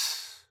yes.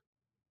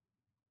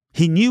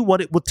 He knew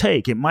what it would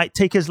take. It might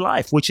take his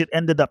life, which it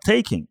ended up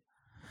taking.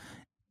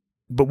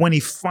 But when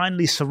he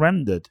finally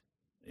surrendered,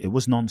 it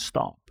was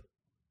nonstop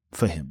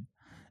for him.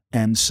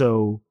 And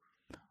so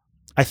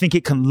I think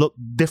it can look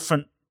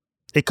different.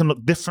 It can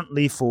look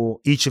differently for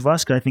each of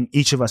us, because I think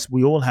each of us,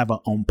 we all have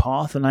our own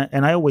path. And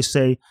I always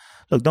say,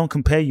 look, don't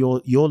compare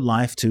your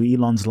life to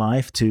Elon's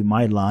life, to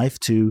my life,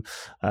 to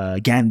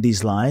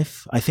Gandhi's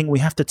life. I think we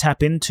have to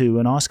tap into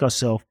and ask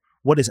ourselves,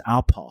 what is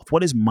our path?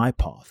 What is my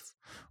path?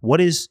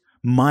 What is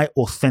my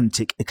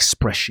authentic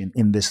expression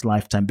in this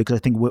lifetime? Because I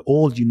think we're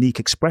all unique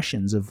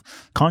expressions of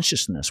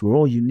consciousness. We're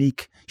all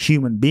unique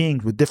human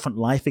beings with different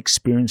life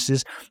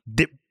experiences.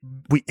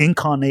 We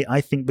incarnate,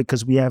 I think,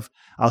 because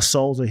our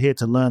souls are here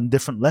to learn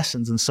different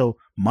lessons. And so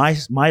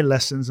my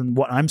lessons and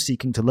what I'm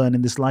seeking to learn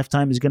in this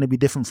lifetime is going to be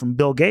different from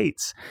Bill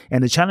Gates.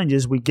 And the challenge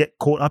is we get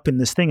caught up in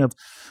this thing of,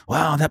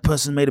 wow, that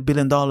person made $1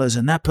 billion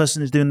and that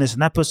person is doing this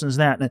and that person is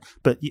that.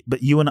 But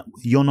you're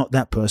not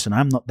that person.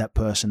 I'm not that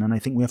person. And I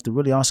think we have to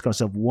really ask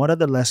ourselves, what are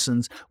the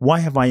lessons? Why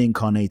have I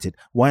incarnated?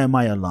 Why am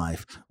I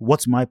alive?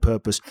 What's my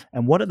purpose?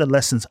 And what are the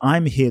lessons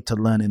I'm here to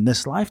learn in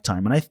this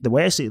lifetime? And the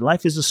way I see it,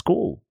 life is a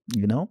school,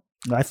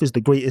 Life is the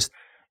greatest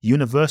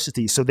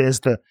university. So there's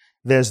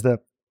the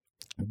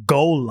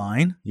goal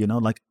line,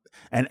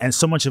 and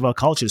so much of our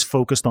culture is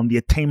focused on the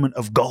attainment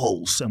of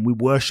goals, and we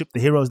worship the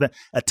heroes that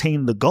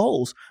attain the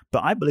goals.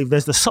 But I believe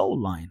there's the soul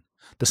line.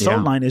 The soul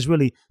line is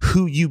really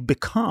who you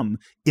become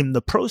in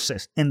the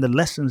process, in the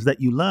lessons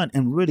that you learn,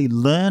 and really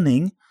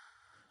learning,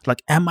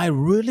 like, am I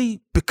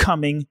really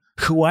becoming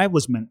who I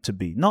was meant to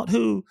be? Not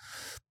who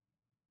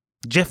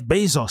Jeff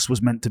Bezos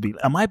was meant to be.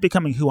 Am I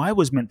becoming who I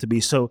was meant to be?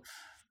 So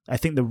I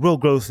think the real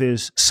growth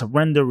is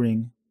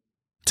surrendering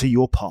to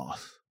your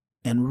path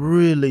and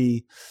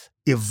really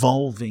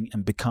evolving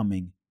and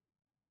becoming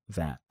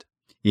that.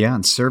 Yeah,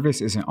 and service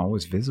isn't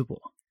always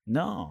visible.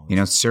 No.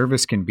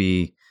 Service can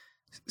be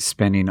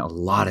spending a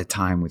lot of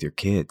time with your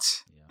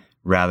kids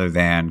rather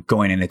than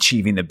going and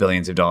achieving the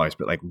billions of dollars,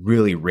 but like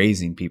really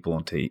raising people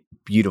into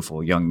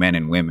beautiful young men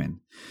and women.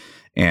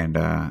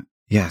 And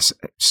yes,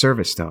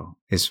 service, though,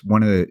 is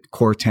one of the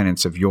core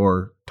tenets of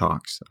your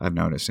talks, I've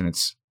noticed. And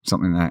it's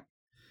something that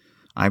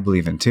I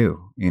believe in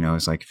too.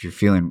 It's like, if you're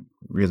feeling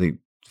really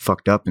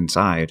fucked up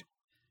inside,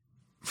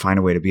 find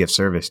a way to be of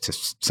service to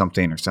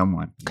something or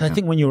someone. I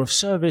think when you're of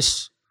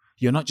service,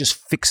 you're not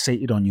just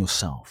fixated on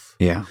yourself.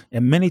 Yeah.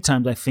 And many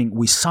times I think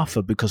we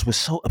suffer because we're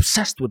so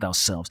obsessed with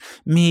ourselves.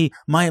 Me,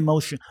 my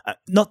emotion.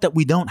 Not that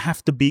we don't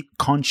have to be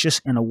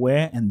conscious and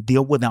aware and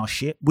deal with our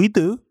shit. We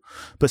do.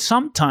 But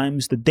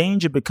sometimes the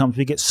danger becomes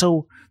we get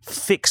so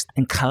fixed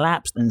and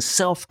collapsed and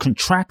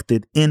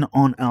self-contracted in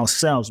on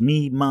ourselves,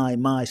 me,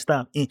 my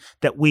stuff,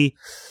 that we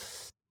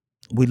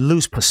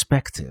lose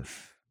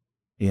perspective,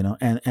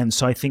 And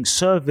so I think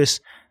service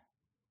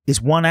is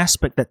one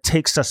aspect that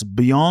takes us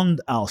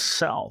beyond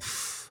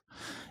ourself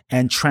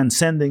and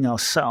transcending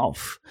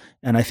ourself.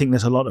 And I think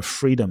there's a lot of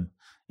freedom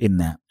in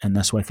that. And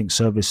that's why I think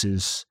service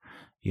is,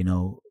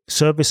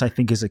 service I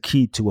think is a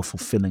key to a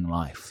fulfilling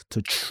life.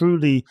 To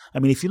truly,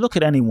 if you look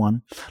at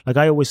anyone, like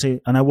I always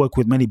say, and I work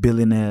with many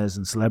billionaires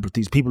and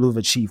celebrities, people who've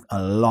achieved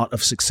a lot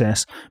of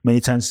success.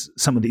 Many times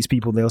some of these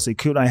people, they'll say,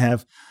 could I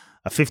have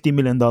a $50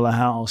 million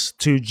house,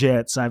 2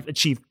 jets? I've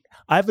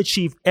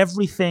achieved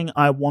everything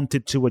I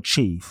wanted to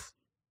achieve.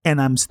 And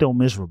I'm still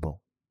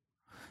miserable.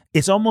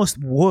 It's almost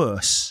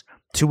worse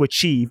to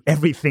achieve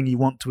everything you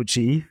want to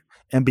achieve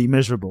and be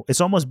miserable.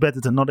 It's almost better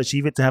to not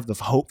achieve it, to have the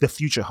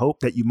future hope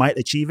that you might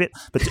achieve it,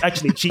 but to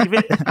actually achieve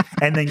it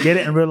and then get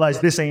it and realize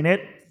this ain't it,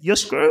 you're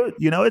screwed.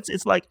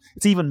 It's like,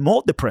 it's even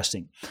more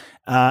depressing.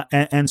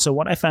 And so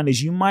what I found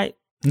is you might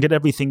get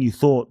everything you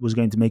thought was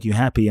going to make you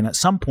happy. And at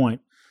some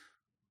point,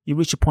 you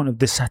reach a point of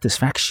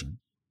dissatisfaction,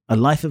 a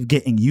life of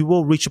getting. You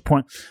will reach a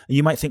point, and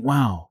you might think,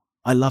 wow,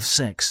 I love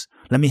sex.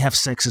 Let me have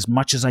sex as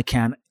much as I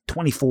can,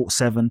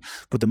 24/7,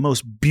 with the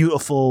most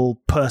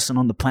beautiful person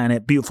on the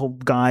planet, beautiful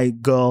guy,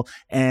 girl.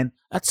 And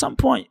at some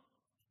point,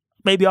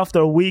 maybe after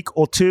a week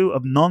or 2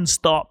 of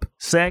nonstop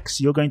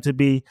sex, you're going to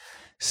be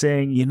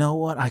saying, you know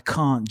what, I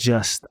can't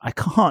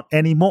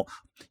anymore.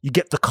 You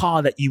get the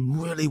car that you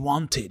really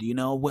wanted,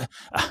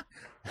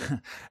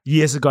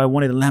 years ago, I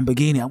wanted a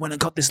Lamborghini. I went and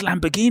got this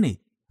Lamborghini.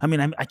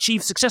 I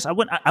achieved success. I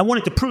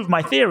wanted to prove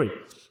my theory.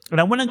 And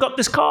I went and got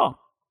this car.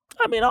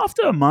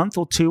 After a month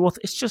or 2,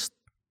 it's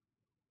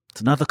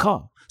another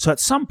car. So at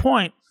some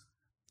point,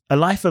 a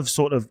life of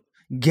sort of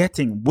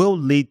getting will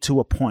lead to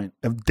a point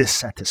of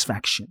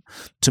dissatisfaction.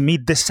 To me,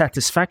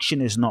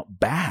 dissatisfaction is not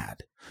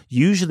bad.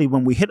 Usually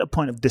when we hit a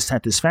point of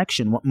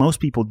dissatisfaction, what most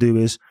people do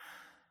is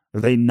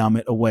they numb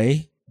it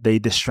away, they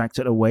distract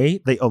it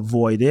away, they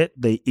avoid it,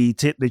 they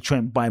eat it, they try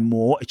and buy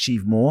more,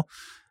 achieve more.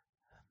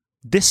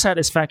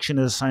 Dissatisfaction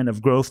is a sign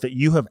of growth, that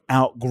you have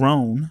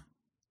outgrown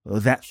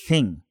that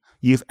thing.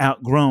 You've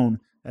outgrown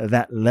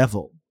that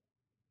level.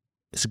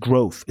 It's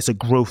growth. It's a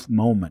growth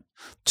moment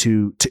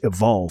to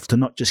evolve, to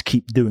not just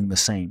keep doing the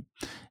same.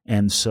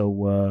 And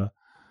so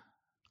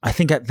I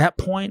think at that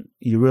point,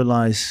 you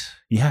realize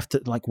you have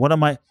to,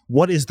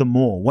 what is the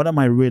more? What am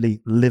I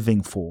really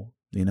living for?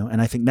 And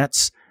I think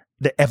that's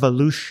the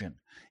evolution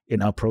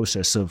in our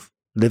process of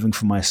living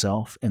for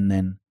myself and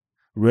then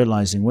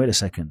realizing, wait a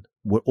second,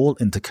 we're all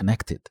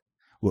interconnected.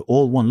 We're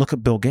all one. Look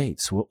at Bill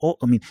Gates.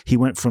 He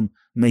went from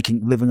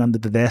living under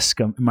the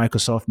desk at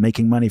Microsoft,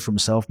 making money for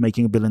himself,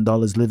 making $1 billion,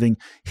 living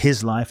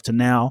his life, to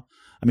now,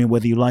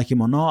 whether you like him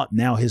or not,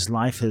 now his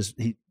life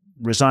he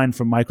resigned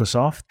from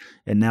Microsoft,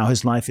 and now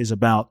his life is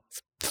about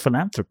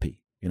philanthropy,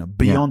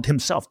 beyond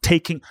himself,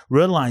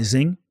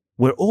 realizing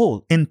we're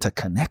all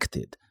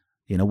interconnected.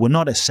 We're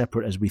not as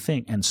separate as we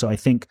think. And so I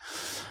think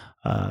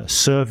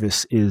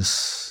service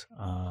is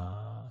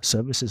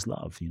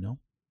love,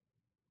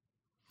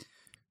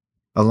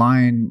 A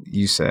line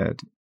you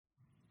said,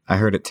 I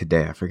heard it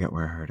today. I forget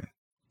where I heard it.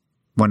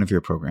 One of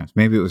your programs.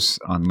 Maybe it was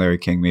on Larry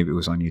King. Maybe it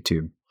was on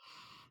YouTube.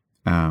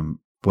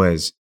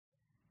 Was,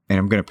 and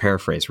I'm going to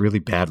paraphrase really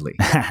badly,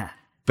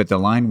 but the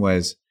line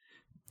was,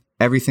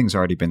 everything's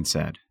already been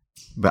said,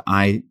 but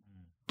I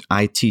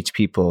teach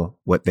people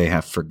what they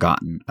have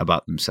forgotten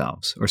about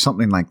themselves, or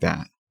something like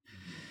that.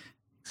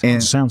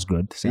 Sounds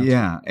good.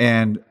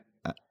 And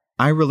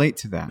I relate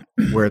to that,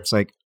 where it's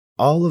like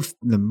all of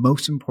the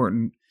most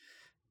important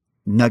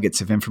nuggets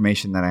of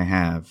information that I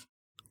have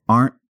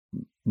aren't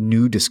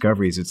new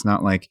discoveries. It's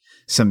not like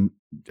some,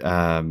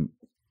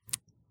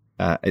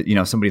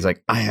 somebody's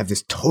like, I have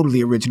this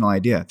totally original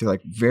idea. They're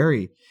like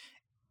very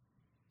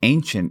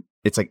ancient.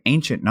 It's like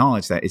ancient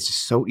knowledge that it's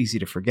just so easy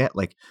to forget.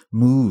 Like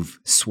move,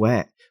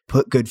 sweat,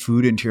 put good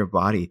food into your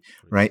body,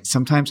 right?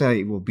 Sometimes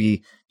I will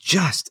be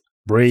just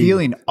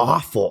feeling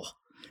awful,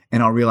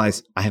 and I'll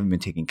realize I haven't been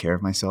taking care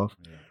of myself.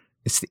 Yeah.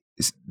 It's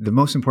the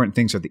most important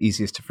things are the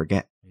easiest to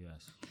forget.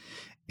 Yes.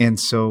 And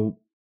so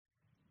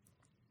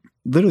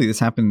literally this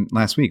happened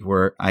last week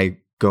where I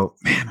go,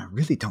 man, I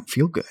really don't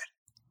feel good.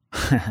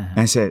 And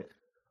I said,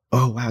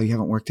 oh, wow, you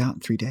haven't worked out in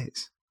 3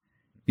 days.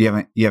 You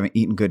haven't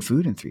eaten good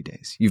food in 3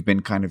 days. You've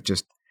been kind of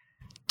just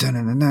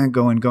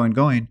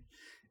going.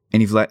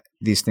 And you've let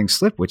these things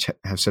slip, which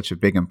have such a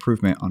big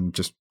improvement on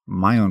just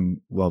my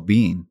own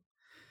well-being.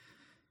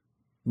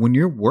 When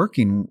you're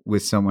working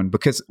with someone,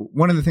 because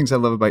one of the things I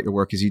love about your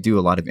work is you do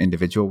a lot of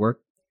individual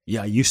work.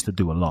 Yeah, I used to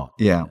do a lot.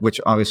 Yeah,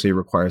 which obviously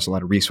requires a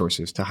lot of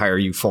resources to hire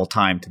you full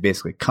time to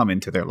basically come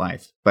into their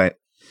life. But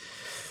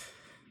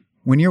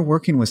when you're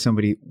working with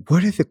somebody,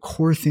 what are the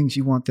core things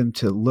you want them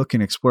to look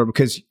and explore?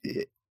 Because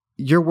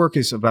your work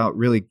is about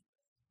really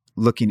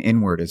looking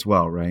inward as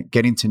well, right?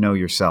 Getting to know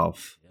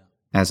yourself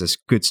as a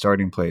good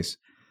starting place.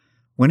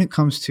 When it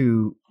comes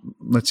to,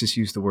 let's just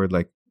use the word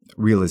like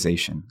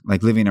realization,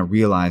 like living a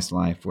realized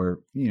life where,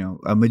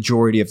 a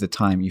majority of the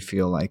time you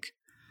feel like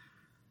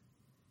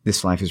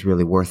this life is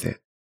really worth it,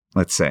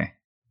 let's say.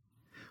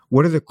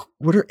 What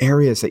are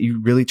areas that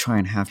you really try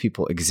and have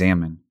people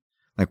examine?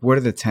 Like, what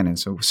are the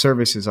tenets? So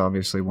service is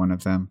obviously one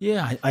of them.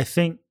 Yeah, I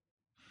think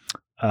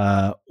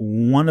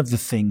one of the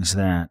things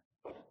that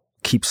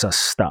keeps us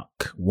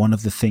stuck, one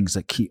of the things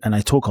that and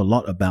I talk a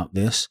lot about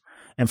this,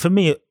 and for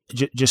me,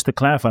 just to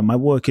clarify, my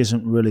work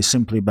isn't really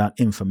simply about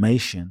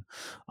information.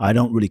 I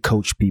don't really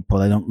coach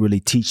people. I don't really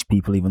teach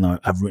people, even though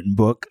I've written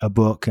a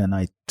book and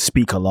I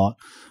speak a lot.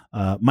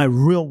 My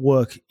real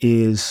work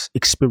is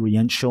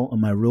experiential, and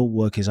my real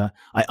work is I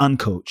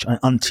uncoach, I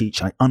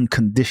unteach, I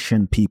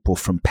uncondition people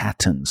from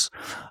patterns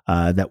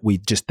that we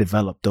just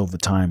developed over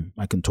time.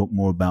 I can talk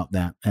more about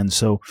that. And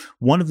so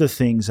one of the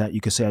things that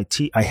you could say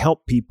I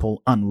help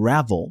people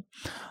unravel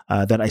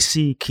that I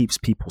see keeps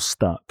people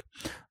stuck.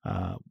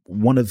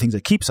 One of the things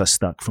that keeps us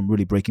stuck from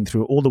really breaking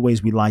through are all the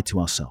ways we lie to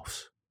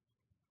ourselves.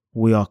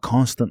 We are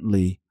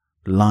constantly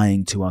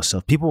lying to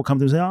ourselves. People will come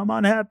to us and say, I'm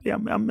unhappy.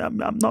 I'm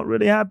not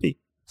really happy.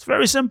 It's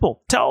very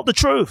simple. Tell the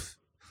truth.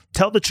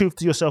 Tell the truth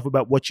to yourself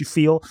about what you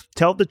feel.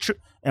 Tell the truth.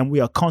 And we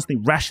are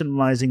constantly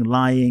rationalizing,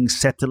 lying,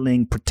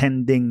 settling,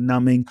 pretending,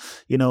 numbing.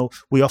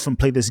 We often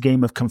play this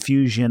game of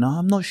confusion.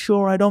 I'm not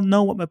sure. I don't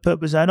know what my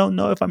purpose is. I don't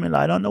know if I'm in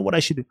line. I don't know what I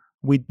should do.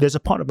 There's a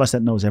part of us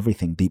that knows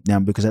everything deep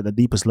down, because at the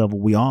deepest level,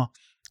 we are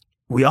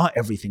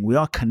everything. We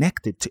are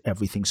connected to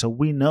everything. So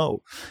we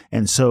know.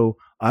 And so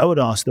I would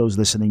ask those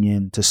listening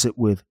in to sit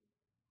with,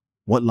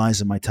 what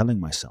lies am I telling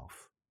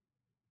myself?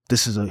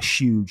 This is a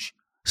huge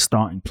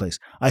starting place.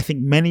 I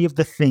think many of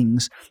the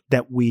things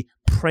that we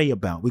pray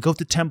about, we go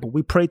to temple,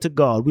 we pray to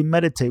God, we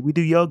meditate, we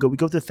do yoga, we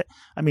go to,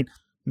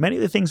 many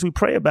of the things we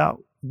pray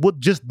about would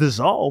just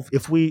dissolve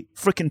if we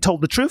freaking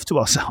told the truth to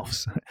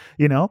ourselves.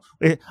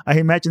 I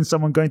imagine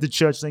someone going to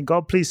church saying,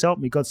 God, please help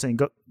me. God saying,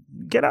 go,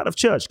 get out of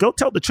church. Go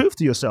tell the truth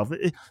to yourself.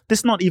 This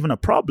is not even a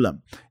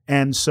problem.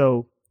 And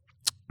so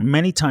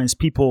many times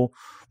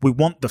we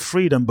want the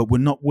freedom, but we're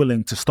not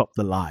willing to stop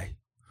the lie.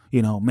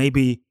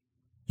 Maybe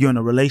you're in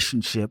a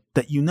relationship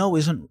that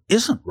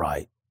isn't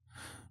right,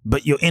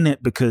 but you're in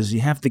it because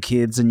you have the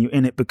kids, and you're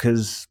in it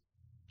because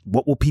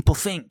what will people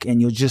think? And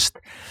you're just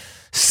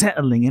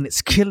settling, and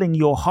it's killing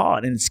your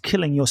heart and it's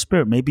killing your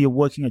spirit. Maybe you're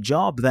working a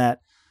job that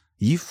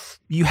you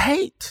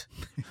hate,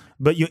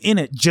 but you're in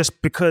it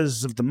just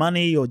because of the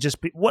money, or just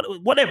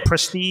whatever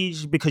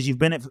prestige, because you've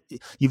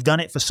done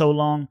it for so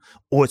long,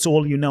 or it's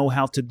all you know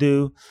how to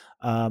do.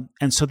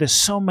 And so there's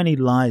so many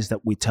lies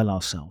that we tell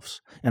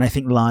ourselves. And I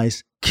think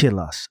lies kill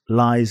us.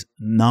 Lies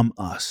numb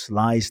us.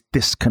 Lies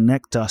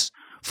disconnect us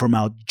from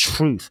our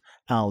truth,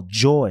 our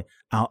joy,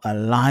 our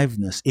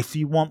aliveness. If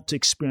you want to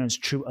experience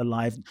true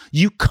aliveness,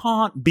 you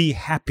can't be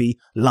happy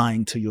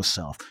lying to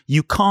yourself.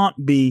 You can't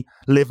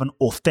live an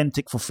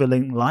authentic,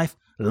 fulfilling life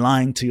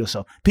lying to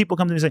yourself. People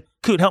come to me and say,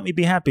 Kute, help me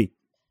be happy.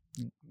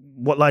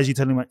 What lies are you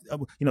telling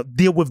me?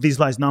 Deal with these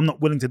lies. No, I'm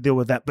not willing to deal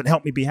with that, but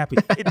help me be happy.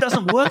 It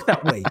doesn't work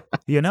that way,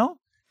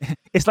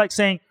 It's like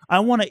saying, I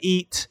want to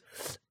eat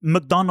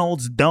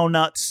McDonald's,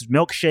 donuts,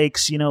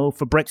 milkshakes,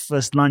 for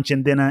breakfast, lunch,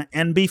 and dinner,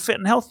 and be fit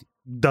and healthy.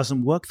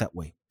 Doesn't work that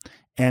way.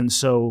 And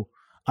so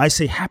I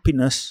say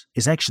happiness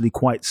is actually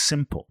quite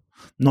simple,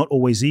 not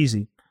always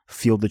easy.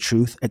 Feel the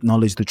truth,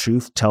 acknowledge the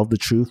truth, tell the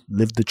truth,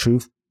 live the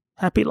truth.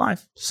 Happy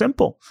life,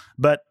 simple.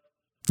 But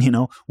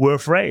we're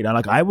afraid.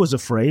 I was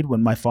afraid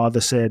when my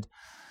father said,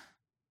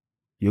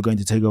 you're going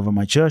to take over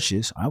my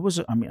churches. I was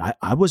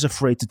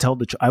afraid to tell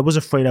the truth. I was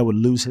afraid I would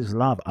lose his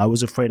love. I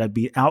was afraid I'd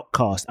be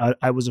outcast.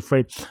 I was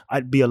afraid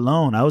I'd be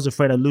alone. I was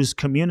afraid I'd lose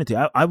community.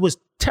 I was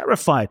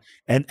terrified.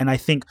 And I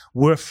think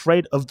we're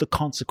afraid of the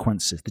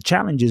consequences. The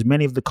challenge is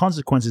many of the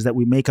consequences that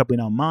we make up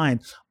in our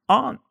mind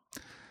aren't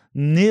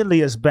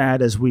nearly as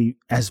bad as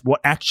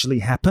what actually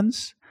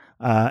happens.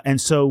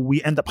 And so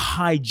we end up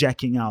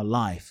hijacking our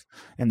life.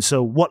 And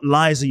so what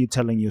lies are you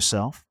telling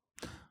yourself?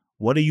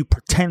 What are you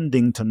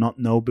pretending to not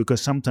know?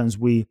 Because sometimes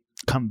we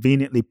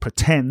conveniently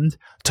pretend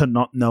to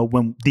not know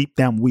when deep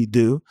down we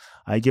do.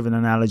 I give an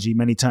analogy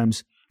many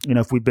times,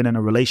 if we've been in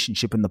a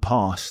relationship in the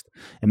past,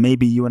 and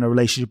maybe you were in a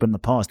relationship in the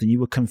past and you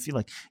were confused,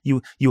 like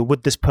you were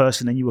with this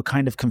person and you were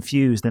kind of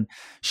confused, and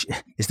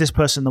is this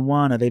person the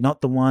one? Are they not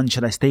the one?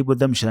 Should I stay with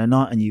them? Should I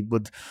not? And you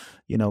would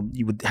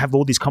have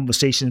all these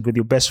conversations with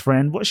your best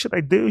friend. What should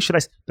I do?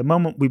 The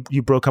moment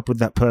you broke up with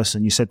that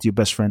person, you said to your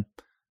best friend,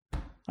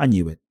 I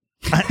knew it.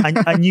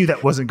 I knew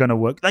that wasn't going to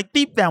work. Like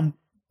deep down,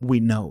 we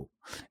know.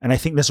 And I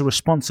think there's a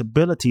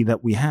responsibility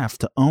that we have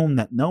to own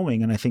that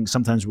knowing. And I think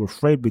sometimes we're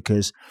afraid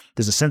because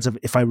there's a sense of,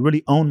 if I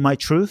really own my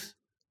truth,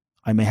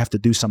 I may have to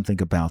do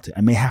something about it.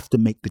 I may have to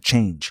make the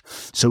change.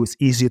 So it's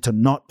easier to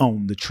not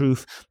own the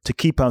truth, to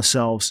keep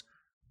ourselves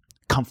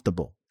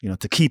comfortable,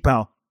 to keep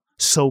our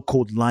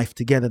so-called life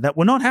together that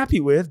we're not happy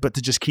with, but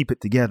to just keep it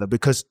together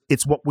because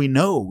it's what we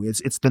know.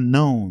 It's the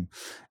known.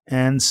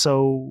 And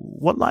so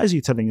what lies are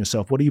you telling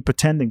yourself? What are you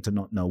pretending to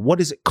not know?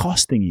 What is it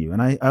costing you?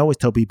 And I always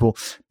tell people,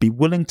 be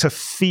willing to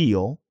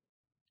feel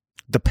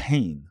the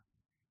pain.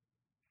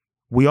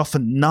 We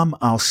often numb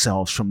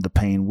ourselves from the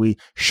pain. We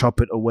shop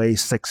it away,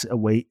 sex it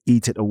away,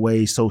 eat it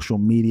away, social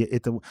media,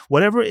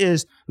 whatever it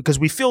is, because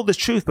we feel the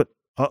truth, but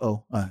I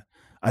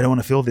don't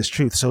want to feel this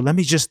truth. So let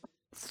me just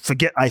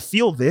forget I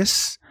feel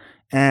this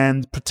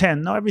and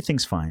pretend, no,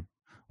 everything's fine,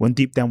 when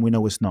deep down we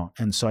know it's not.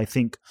 And so I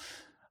think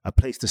a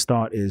place to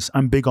start is,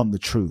 I'm big on the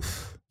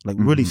truth, like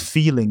really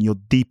feeling your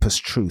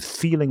deepest truth,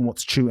 feeling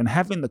what's true, and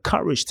having the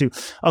courage to,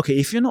 okay,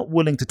 if you're not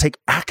willing to take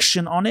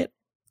action on it,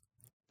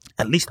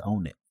 at least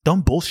own it.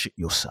 Don't bullshit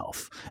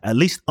yourself. At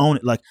least own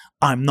it. Like,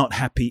 I'm not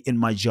happy in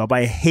my job.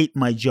 I hate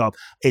my job.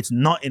 It's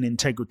not in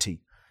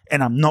integrity,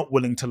 and I'm not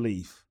willing to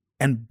leave.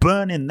 And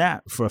burn in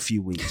that for a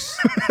few weeks.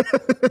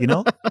 You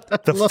know,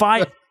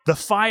 the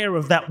fire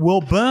of that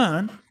will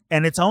burn,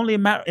 and it's only a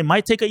matter. It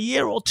might take a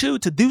year or two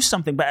to do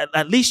something, but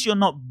at least you're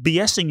not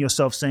BSing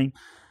yourself, saying,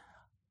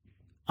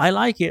 "I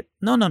like it."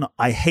 No.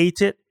 I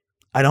hate it.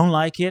 I don't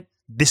like it.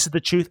 This is the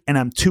truth, and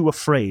I'm too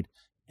afraid.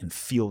 And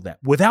feel that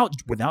without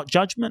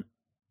judgment,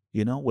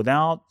 you know,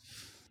 without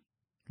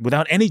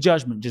any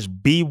judgment.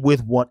 Just be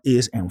with what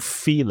is and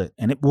feel it,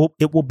 and it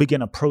will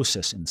begin a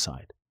process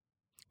inside.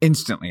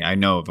 Instantly, I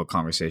know of a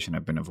conversation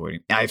I've been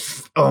avoiding.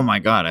 Oh my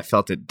God, I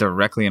felt it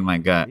directly in my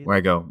gut where I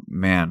go,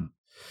 man.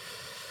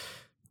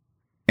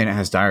 And it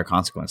has dire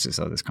consequences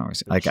of this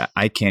conversation. Like,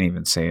 I can't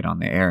even say it on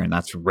the air, and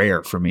that's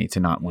rare for me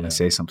to not want to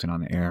say something on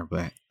the air.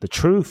 But the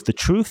truth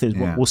is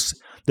what will.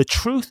 The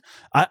truth,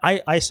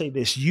 I say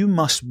this, you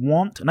must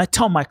want, and I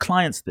tell my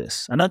clients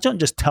this, and I don't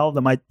just tell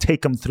them, I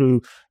take them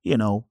through, you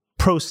know,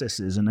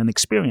 processes and an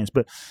experience,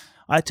 but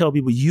I tell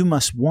people, you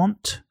must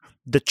want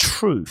the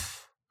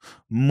truth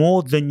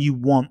more than you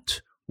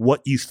want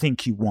what you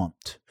think you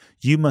want.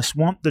 You must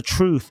want the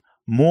truth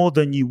more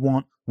than you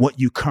want what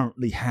you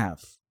currently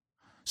have.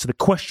 So the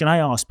question I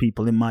ask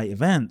people in my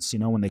events, you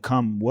know, when they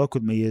come work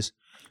with me is,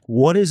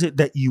 what is it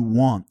that you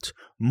want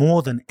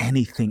more than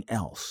anything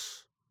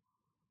else?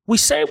 We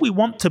say we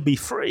want to be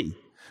free.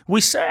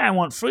 We say, I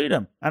want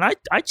freedom. And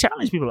I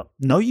challenge people,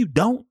 no, you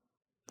don't.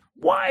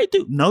 Why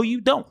do? No, you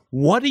don't.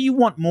 What do you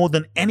want more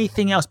than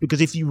anything else?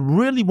 Because if you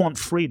really want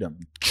freedom,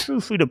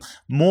 true freedom,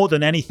 more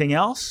than anything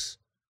else,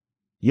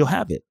 you'll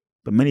have it.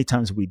 But many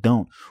times we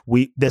don't.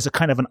 There's a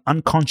kind of an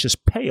unconscious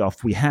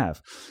payoff we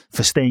have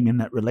for staying in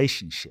that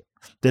relationship.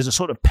 There's a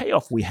sort of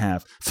payoff we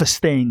have for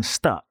staying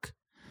stuck.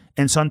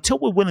 And so until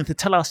we're willing to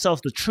tell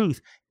ourselves the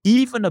truth,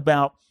 even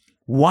about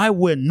why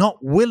we're not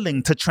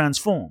willing to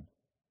transform.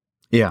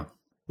 Yeah.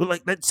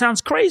 Like, that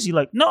sounds crazy.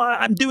 Like, no,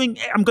 I'm going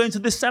to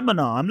this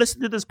seminar. I'm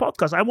listening to this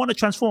podcast. I want to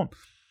transform.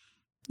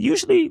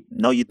 Usually,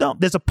 no, you don't.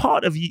 There's a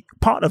part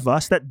of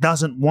us that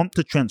doesn't want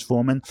to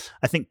transform. And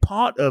I think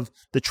part of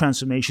the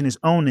transformation is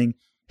owning,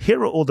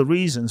 here are all the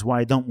reasons why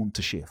I don't want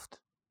to shift.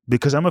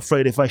 Because I'm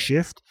afraid if I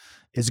shift,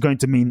 it's going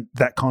to mean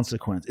that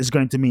consequence. It's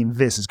going to mean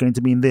this. It's going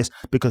to mean this.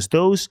 Because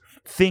those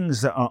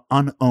things that are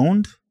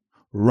unowned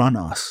run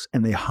us,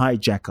 and they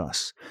hijack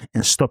us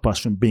and stop us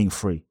from being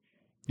free.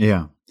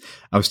 Yeah.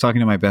 I was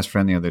talking to my best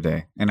friend the other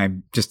day, and I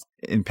just,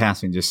 in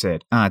passing, just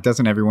said,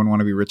 doesn't everyone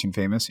want to be rich and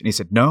famous? And he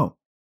said, no,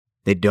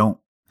 they don't.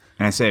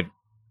 And I said,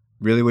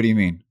 really? What do you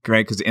mean?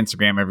 Right? Because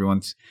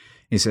Instagram,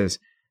 he says,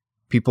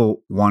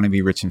 people want to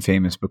be rich and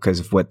famous because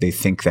of what they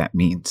think that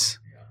means,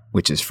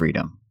 which is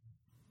freedom.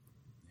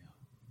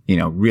 You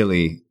know,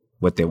 really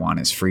what they want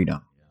is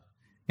freedom.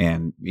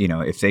 And, you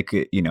know, if they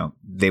could, you know,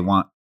 they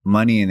want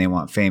money and they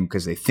want fame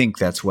because they think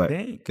that's what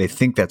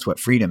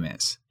freedom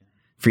is.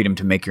 Freedom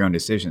to make your own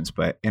decisions.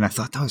 And I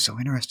thought that was so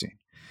interesting.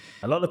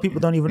 A lot of people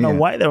don't even know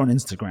why they're on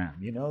Instagram.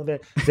 You know,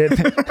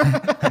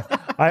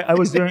 I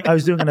was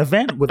doing an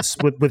event with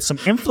some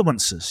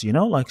influencers, you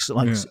know, like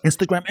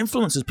Instagram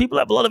influencers. People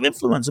have a lot of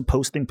influence and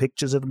posting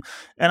pictures of them.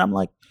 And I'm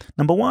like,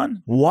 number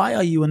one, why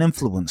are you an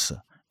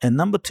influencer? And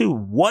number two,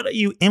 what are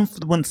you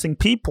influencing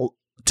people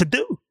to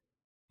do?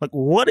 Like,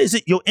 what is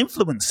it you're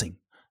influencing?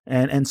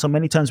 And so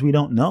many times we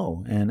don't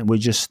know, and we're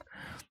just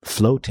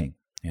floating,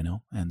 you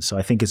know? And so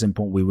I think it's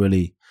important we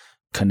really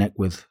connect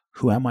with,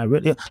 who am I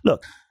really?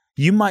 Look,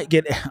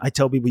 I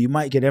tell people, you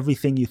might get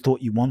everything you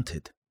thought you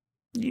wanted.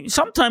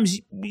 Sometimes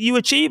you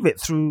achieve it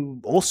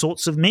through all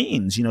sorts of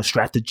means, you know,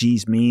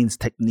 strategies, means,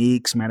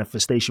 techniques,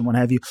 manifestation, what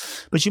have you.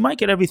 But you might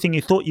get everything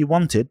you thought you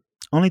wanted,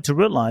 only to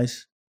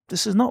realize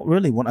this is not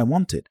really what I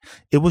wanted.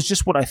 It was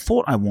just what I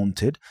thought I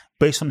wanted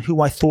based on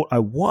who I thought I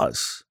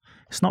was.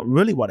 It's not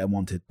really what I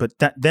wanted, but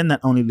that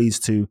only leads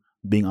to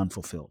being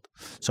unfulfilled.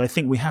 So I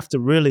think we have to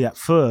really at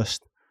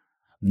first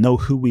know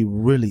who we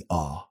really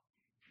are.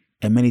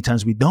 And many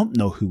times we don't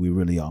know who we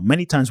really are.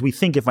 Many times we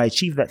think if I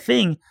achieve that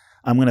thing,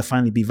 I'm going to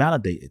finally be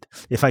validated.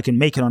 If I can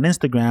make it on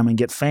Instagram and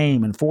get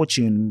fame and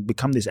fortune,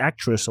 become this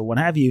actress or what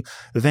have you,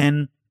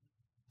 then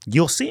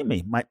you'll see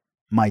me.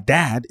 my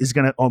dad is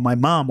going to, or my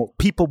mom, or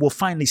people will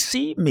finally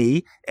see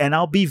me and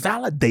I'll be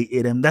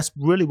validated. And that's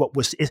really what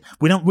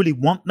we don't really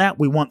want that.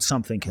 We want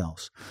something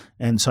else.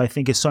 And so I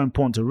think it's so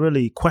important to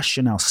really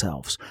question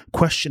ourselves,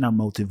 question our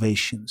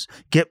motivations,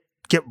 get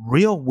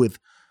real with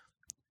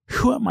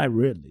who am I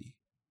really?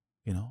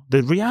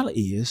 The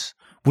reality is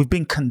we've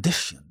been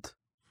conditioned.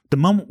 The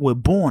moment we're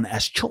born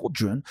as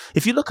children,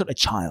 if you look at a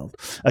child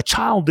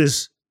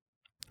is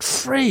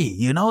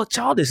free, a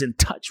child is in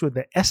touch with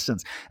their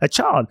essence. A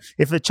child,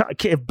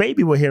 if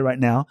baby were here right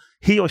now,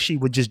 he or she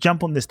would just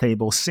jump on this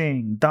table,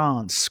 sing,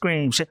 dance,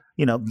 scream,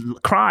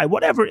 cry,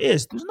 whatever it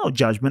is. There's no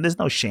judgment. There's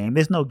no shame.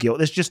 There's no guilt.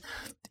 There's just,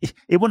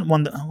 it wouldn't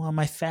wonder, oh, am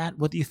I fat?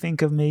 What do you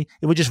think of me?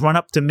 It would just run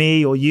up to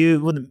me or you.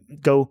 It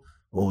wouldn't go,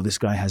 oh, this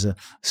guy has a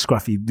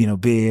scruffy,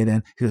 beard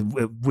and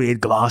weird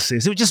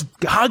glasses. It would just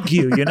hug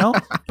you,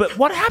 But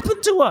what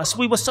happened to us?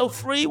 We were so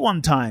free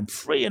one time,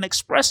 free and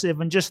expressive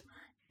and just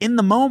in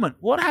the moment.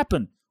 What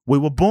happened? We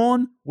were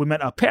born, we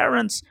met our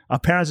parents. Our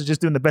parents are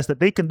just doing the best that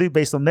they can do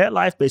based on their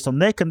life, based on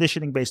their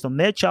conditioning, based on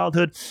their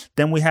childhood.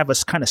 Then we have a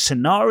kind of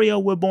scenario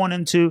we're born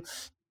into.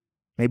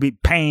 Maybe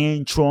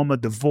pain, trauma,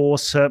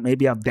 divorce, hurt.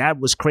 Maybe our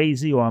dad was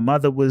crazy or our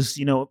mother was,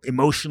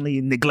 emotionally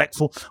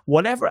neglectful.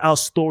 Whatever our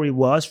story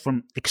was,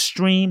 from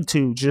extreme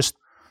to just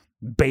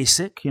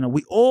basic,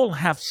 we all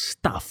have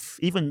stuff.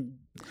 Even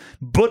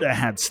Buddha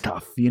had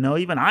stuff,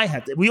 even I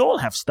had, we all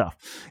have stuff.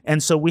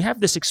 And so we have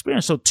this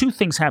experience. So two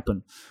things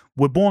happen.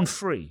 We're born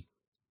free.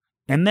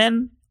 And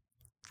then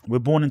we're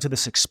born into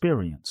this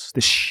experience,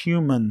 this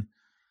human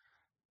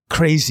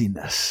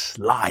craziness,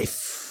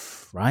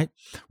 life, right?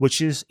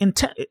 Which is,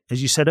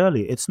 as you said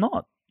earlier, it's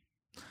not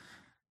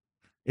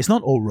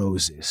all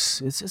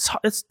roses.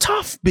 It's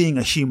tough being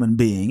a human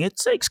being. It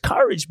takes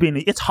courage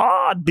it's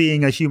hard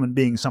being a human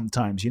being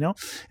sometimes,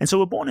 And so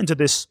we're born into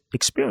this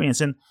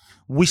experience and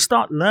we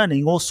start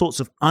learning all sorts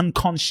of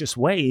unconscious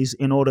ways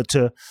in order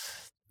to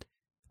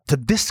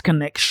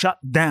disconnect, shut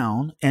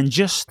down, and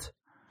just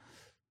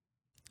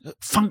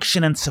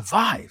function and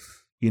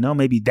survive.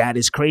 Maybe dad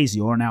is crazy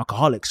or an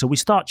alcoholic. So we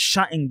start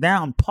shutting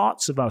down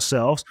parts of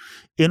ourselves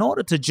in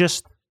order to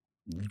just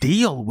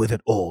deal with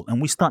it all.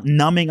 And we start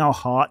numbing our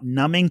heart,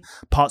 numbing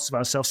parts of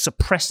ourselves,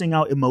 suppressing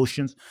our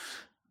emotions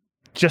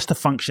just to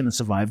function and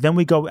survive. Then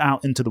we go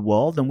out into the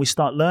world and we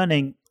start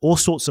learning all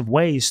sorts of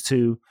ways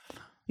to,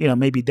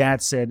 maybe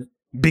dad said,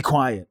 be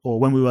quiet, or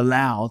when we were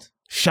loud,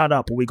 shut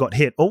up, or we got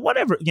hit, or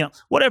whatever,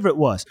 whatever it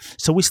was.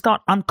 So we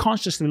start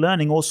unconsciously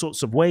learning all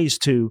sorts of ways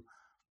to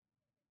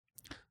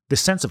the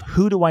sense of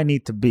who do I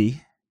need to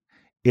be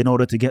in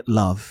order to get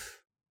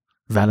love,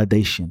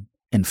 validation,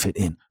 and fit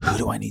in. Who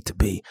do I need to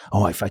be?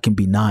 Oh, if I can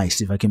be nice,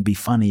 if I can be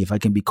funny, if I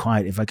can be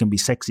quiet, if I can be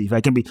sexy, if I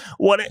can be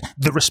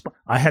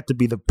I had to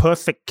be the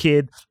perfect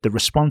kid, the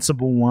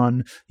responsible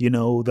one,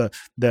 the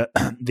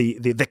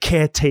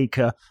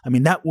caretaker. I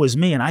mean, that was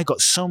me, and I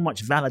got so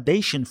much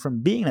validation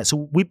from being that.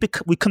 So we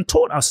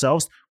contort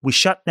ourselves, we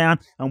shut down,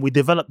 and we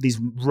develop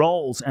these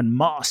roles and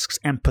masks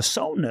and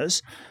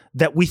personas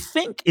that we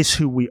think is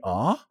who we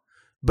are.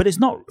 But it's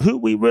not who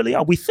we really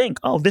are. We think,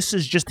 oh, this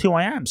is just who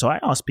I am. So I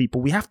ask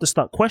people, we have to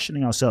start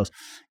questioning ourselves.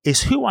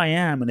 Is who I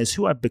am and is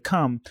who I've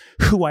become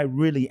who I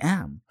really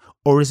am?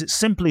 Or is it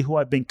simply who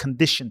I've been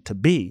conditioned to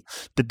be?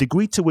 The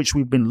degree to which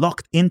we've been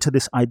locked into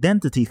this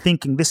identity,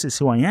 thinking this is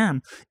who I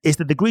am, is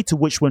the degree to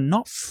which we're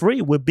not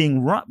free. We're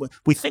being run.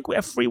 We think we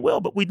have free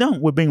will, but we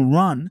don't. We're being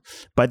run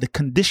by the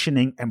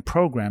conditioning and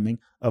programming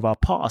of our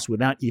past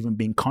without even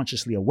being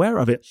consciously aware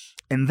of it.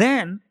 And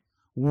then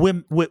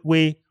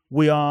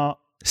we are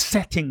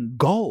setting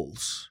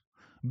goals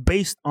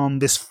based on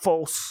this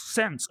false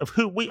sense of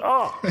who we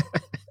are.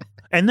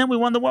 And then we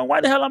wonder, well,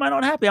 why the hell am I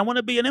not happy? I want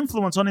to be an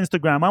influencer on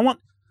Instagram.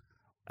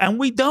 And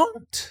we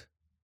don't,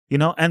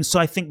 And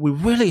so I think we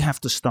really have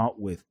to start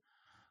with,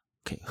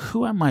 okay,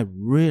 who am I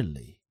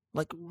really?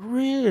 Like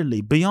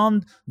really,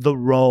 beyond the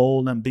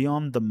role and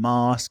beyond the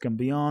mask and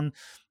beyond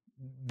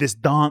this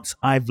dance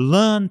I've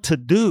learned to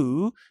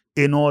do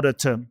in order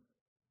to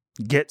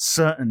get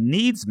certain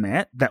needs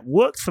met that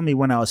worked for me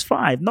when I was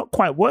 5, not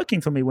quite working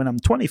for me when I'm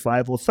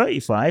 25 or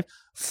 35,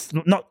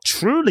 not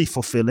truly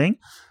fulfilling.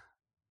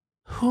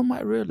 Who am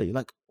I really?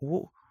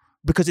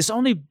 Because it's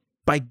only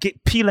by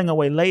peeling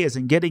away layers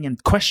and getting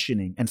and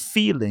questioning and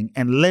feeling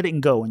and letting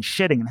go and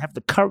shedding and have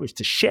the courage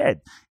to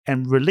shed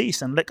and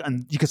release and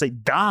you can say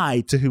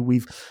die to who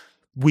we've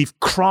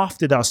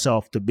crafted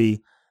ourselves to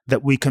be,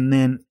 that we can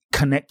then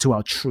connect to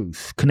our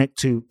truth, connect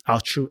to our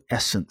true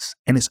essence.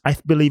 And I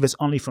believe it's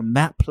only from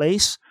that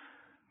place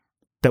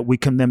that we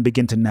can then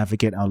begin to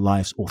navigate our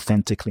lives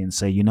authentically and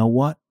say, you know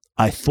what?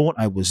 I thought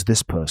I was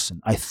this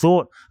person. I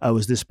thought I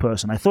was this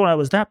person. I thought I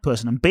was that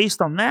person. And based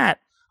on that,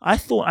 I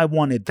thought I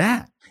wanted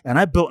that. And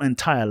I built an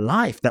entire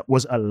life that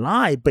was a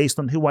lie based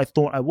on who I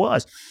thought I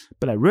was.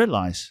 But I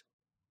realized,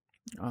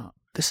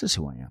 this is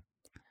who I am.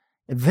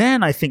 And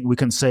then I think we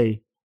can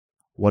say,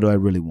 what do I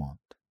really want?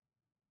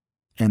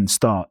 And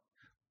start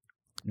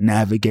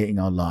navigating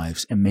our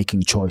lives and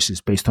making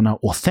choices based on our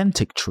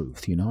authentic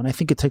truth, And I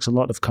think it takes a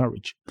lot of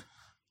courage.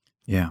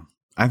 Yeah.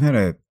 I've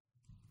had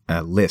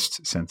a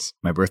list since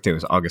my birthday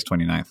was August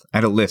 29th. I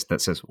had a list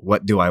that says,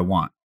 what do I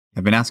want?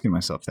 I've been asking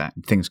myself that,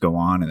 and things go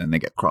on and then they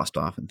get crossed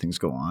off, and things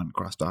go on,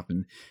 crossed off.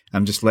 And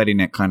I'm just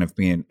letting it kind of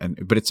be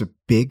but it's a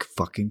big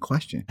fucking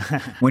question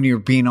when you're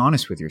being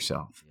honest with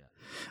yourself,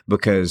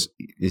 because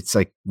it's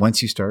like,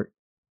 once you start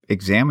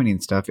examining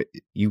stuff,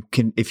 you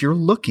can, if you're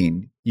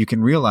looking, you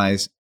can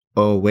realize,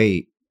 oh,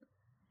 wait,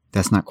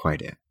 that's not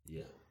quite it.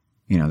 Yeah.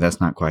 You know, that's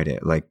not quite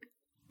it. Like,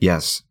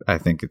 yes, I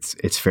think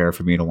it's fair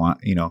for me to want,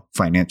 you know,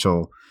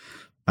 financial,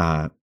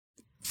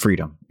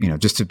 freedom, you know,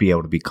 just to be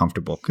able to be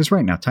comfortable. Because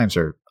right now times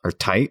are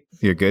tight.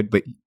 You're good,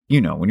 but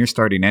you know, when you're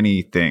starting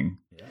anything,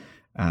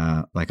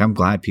 like, I'm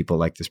glad people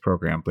like this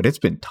program, but it's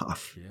been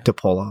tough to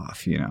pull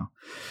off. You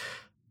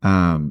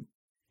know,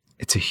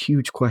 it's a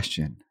huge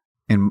question,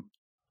 and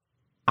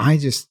I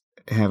just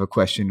have a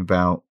question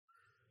about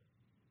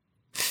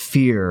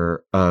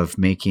fear of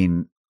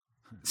making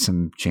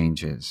some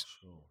changes,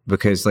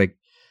 because, like,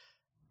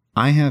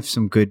 I have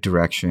some good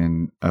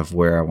direction of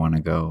where I want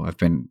to go. I've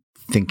been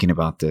thinking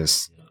about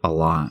this a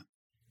lot.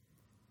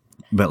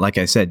 But like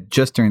I said,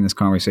 just during this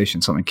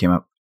conversation, something came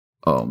up.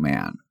 Oh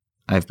man,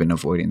 I've been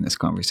avoiding this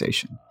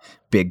conversation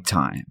big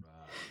time.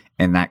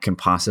 And that can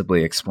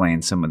possibly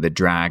explain some of the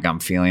drag I'm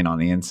feeling on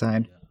the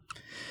inside.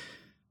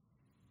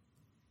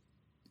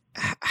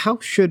 How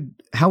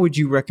would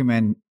you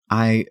recommend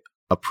I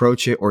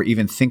approach it, or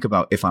even think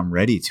about if I'm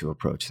ready to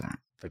approach that?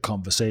 The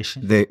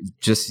conversation?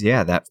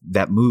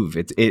 That move.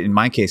 In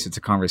my case, it's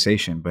a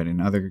conversation, but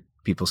in other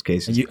people's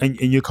cases. And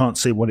you can't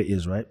say what it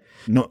is, right?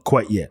 Not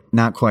quite yet.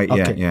 Not quite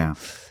yet, yeah.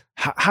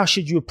 How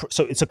should you approach?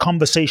 So it's a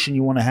conversation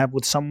you want to have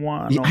with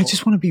someone? Yeah, I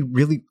just want to be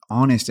really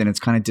honest, and it's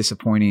kind of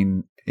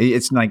disappointing.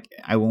 It's like,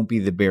 I won't be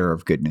the bearer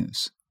of good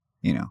news,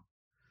 you know?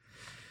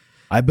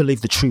 I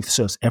believe the truth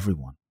serves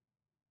everyone.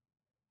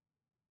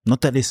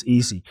 Not that it's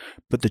easy,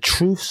 but the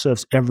truth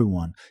serves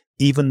everyone,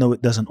 even though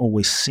it doesn't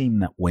always seem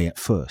that way at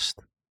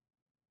first.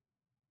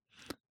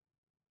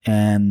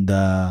 And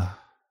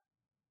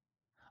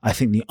I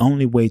think the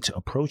only way to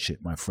approach it,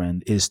 my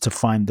friend, is to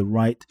find the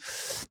right,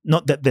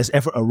 not that there's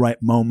ever a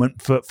right moment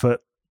for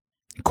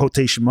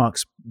quotation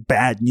marks,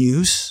 bad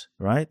news,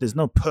 right? There's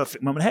no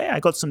perfect moment. Hey, I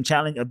got some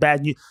challenge, a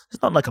bad news.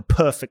 It's not like a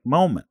perfect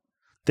moment.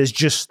 There's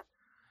just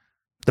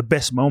the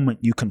best moment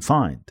you can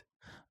find.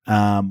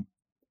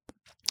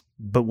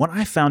 But what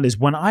I found is,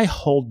 when I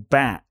hold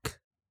back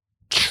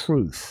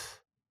truth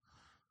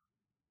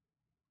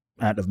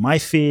out of my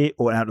fear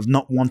or out of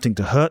not wanting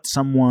to hurt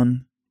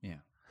someone,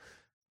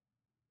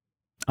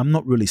 I'm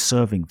not really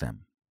serving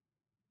them.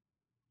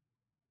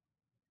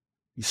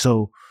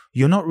 So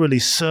you're not really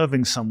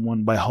serving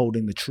someone by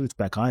holding the truth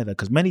back either,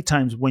 because many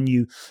times when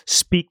you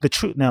speak the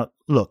truth, now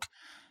look,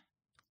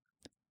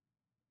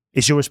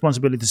 it's your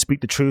responsibility to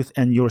speak the truth,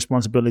 and your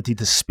responsibility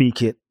to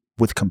speak it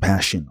with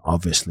compassion,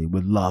 obviously,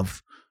 with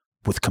love,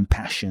 with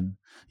compassion,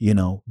 you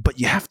know, but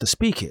you have to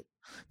speak it,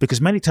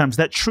 because many times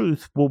that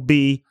truth will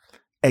be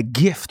a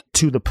gift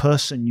to the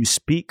person you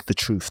speak the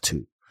truth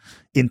to,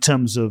 in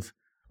terms of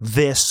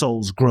their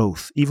soul's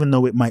growth, even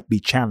though it might be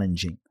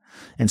challenging.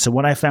 And so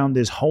what I found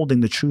is,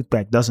 holding the truth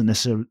back doesn't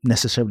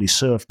necessarily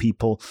serve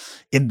people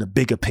in the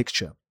bigger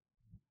picture.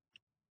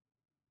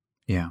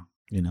 Yeah.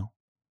 You know?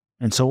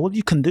 And so all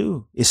you can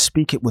do is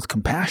speak it with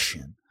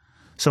compassion.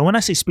 So when I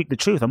say speak the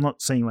truth, I'm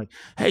not saying like,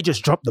 hey,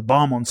 just drop the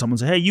bomb on someone and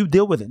say, hey, you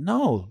deal with it.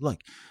 No,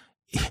 like,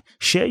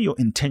 share your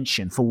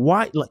intention for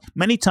why. Like,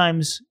 many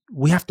times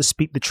we have to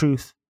speak the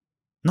truth,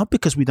 not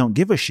because we don't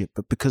give a shit,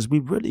 but because we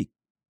really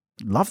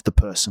love the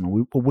person,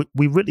 or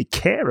we really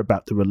care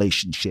about the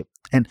relationship.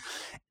 And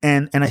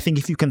I think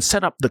if you can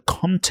set up the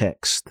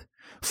context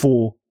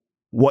for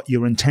what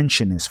your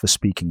intention is for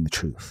speaking the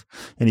truth,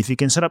 and if you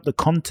can set up the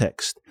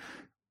context,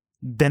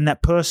 then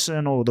that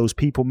person or those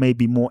people may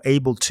be more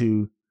able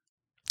to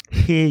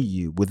hear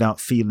you without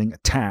feeling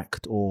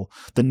attacked or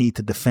the need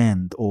to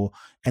defend,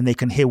 and they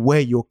can hear where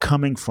you're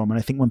coming from. And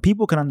I think when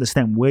people can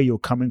understand where you're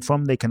coming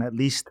from, they can at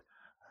least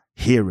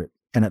hear it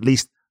and at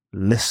least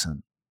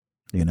listen,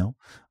 you know?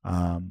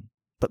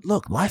 But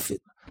look, life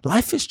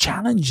is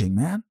challenging,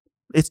 man.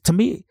 To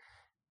me,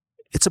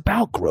 it's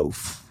about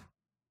growth.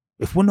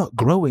 If we're not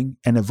growing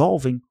and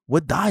evolving, we're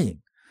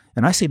dying.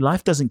 And I say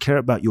life doesn't care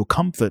about your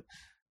comfort.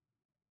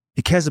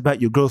 It cares about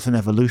your growth and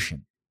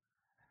evolution.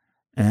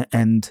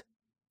 And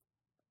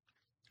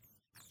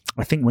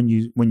I think when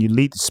you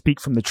speak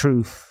from the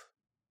truth,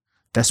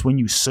 that's when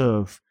you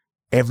serve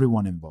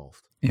everyone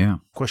involved. Yeah.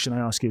 Question I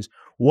ask is,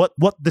 what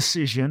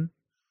decision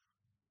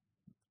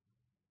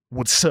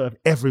would serve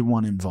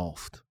everyone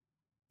involved?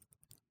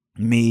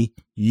 Me,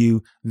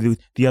 you,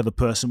 the other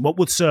person. What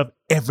would serve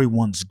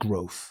everyone's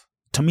growth?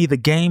 To me, the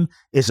game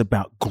is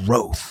about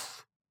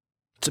growth.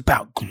 It's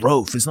about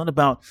growth. It's not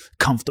about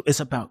comfort. It's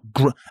about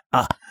growth.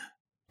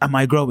 Am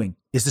I growing?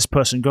 Is this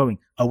person growing?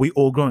 Are we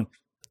all growing?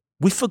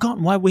 We've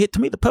forgotten why we're here. To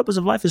me, the purpose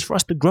of life is for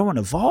us to grow and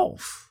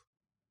evolve,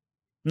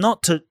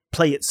 not to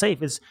play it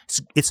safe.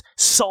 It's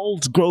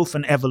soul's growth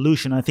and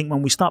evolution. I think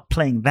when we start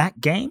playing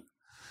that game,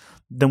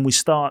 then we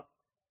start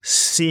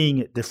seeing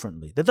it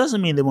differently. That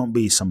doesn't mean there won't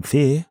be some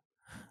fear,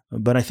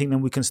 but I think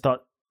then we can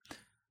start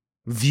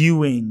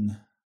viewing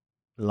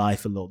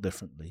life a little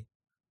differently.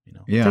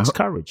 Yeah, it takes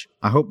courage.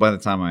 I hope by the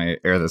time I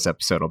air this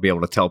episode, I'll be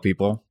able to tell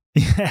people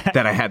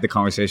that I had the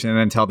conversation and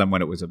then tell them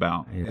what it was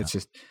about. Yeah.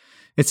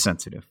 It's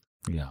sensitive.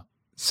 Yeah.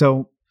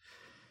 So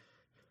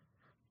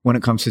when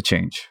it comes to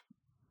change,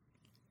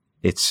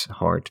 it's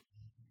hard,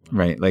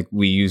 right? Like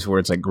we use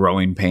words like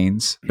growing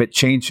pains, but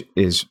change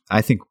is,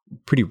 I think,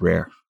 pretty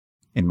rare,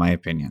 in my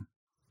opinion.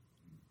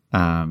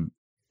 On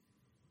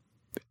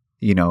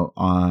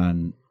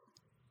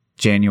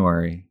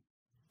January,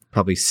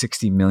 probably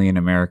 60 million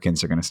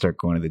Americans are going to start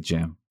going to the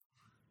gym.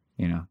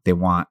 They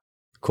want,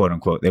 quote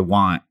unquote, they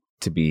want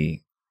to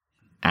be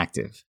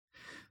active.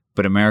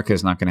 But America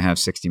is not going to have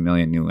 60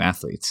 million new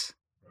athletes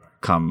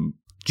come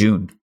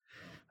June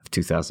of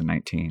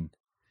 2019.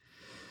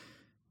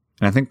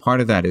 And I think part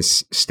of that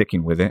is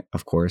sticking with it,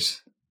 of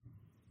course,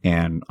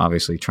 and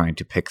obviously trying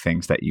to pick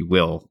things that you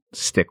will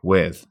stick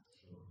with.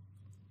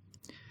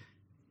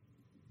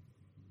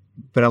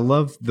 But I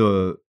love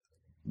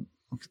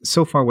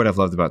so far what I've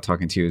loved about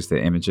talking to you is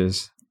the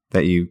images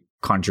that you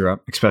conjure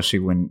up, especially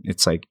when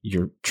it's like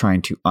you're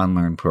trying to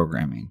unlearn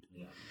programming.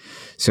 Yeah.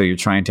 So you're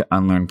trying to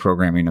unlearn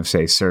programming of,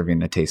 say, serving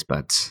the taste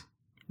buds,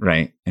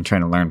 right? And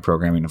trying to learn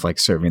programming of like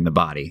serving the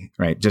body,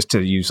 right? Just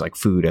to use like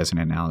food as an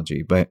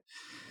analogy. But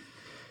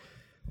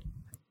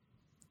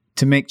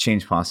to make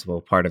change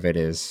possible, part of it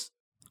is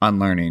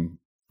unlearning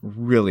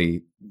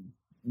really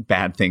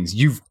bad things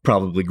you've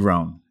probably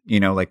grown.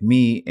 Like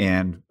me,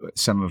 and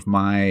some of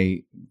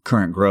my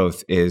current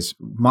growth is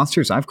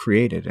monsters I've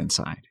created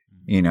inside,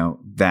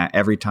 that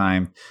every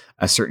time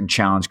a certain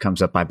challenge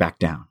comes up, I back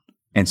down.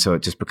 And so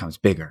it just becomes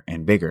bigger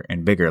and bigger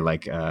and bigger,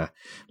 like a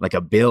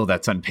bill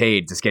that's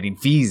unpaid, just getting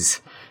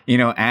fees,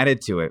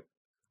 added to it.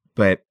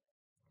 But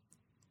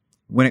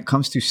when it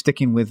comes to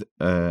sticking with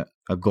a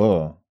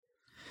goal,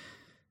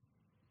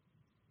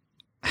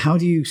 how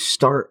do you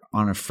start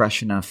on a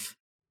fresh enough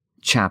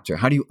chapter?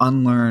 How do you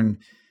unlearn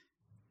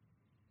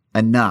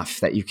enough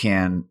that you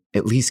can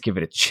at least give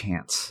it a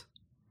chance?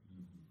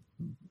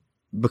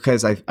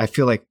 Because I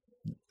feel like,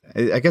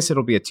 I guess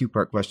it'll be a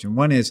two-part question.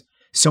 One is,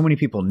 so many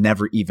people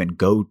never even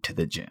go to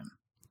the gym.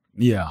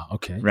 Yeah,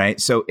 okay. Right?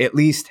 So at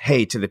least,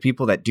 hey, to the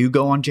people that do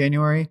go on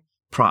January,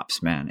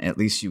 props, man. At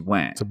least you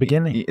went. It's a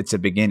beginning. It's a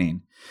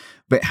beginning.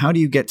 But how do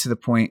you get to the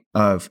point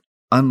of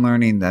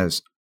unlearning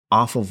those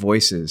awful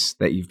voices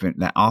that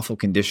that awful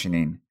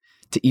conditioning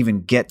to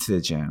even get to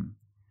the gym?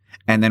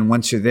 And then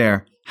once you're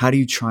there, how do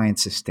you try and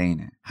sustain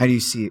it? How do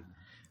you see it?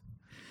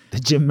 The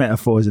gym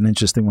metaphor is an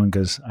interesting one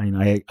because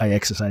I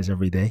exercise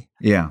every day.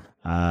 Yeah.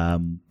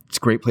 It's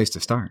a great place to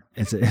start.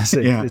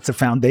 It's a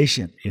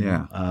foundation.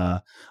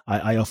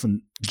 I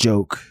often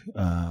joke,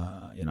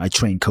 I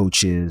train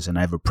coaches and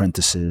I have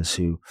apprentices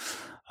who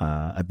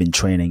I've been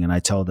training, and I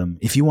tell them,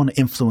 if you want to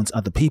influence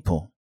other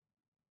people,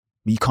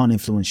 you can't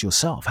influence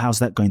yourself. How's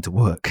that going to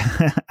work?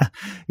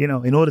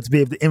 In order to be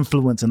able to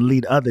influence and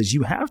lead others,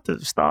 you have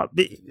to start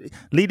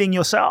leading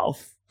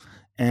yourself.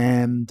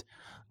 And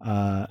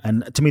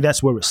to me,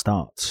 that's where it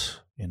starts,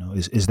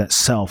 is that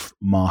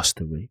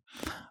self-mastery.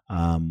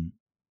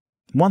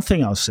 One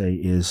thing I'll say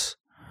is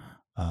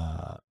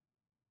the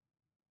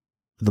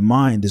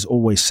mind is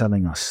always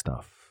selling us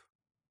stuff.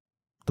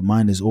 The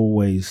mind is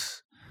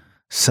always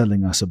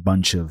selling us a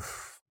bunch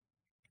of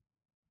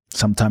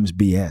sometimes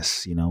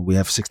BS. We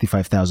have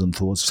 65,000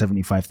 thoughts,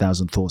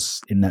 75,000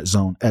 thoughts in that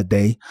zone a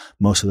day.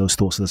 Most of those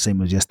thoughts are the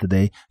same as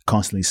yesterday,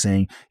 constantly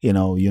saying, you're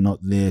not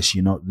this,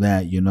 you're not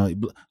that,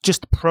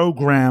 just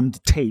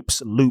programmed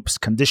tapes, loops,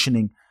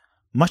 conditioning,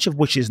 much of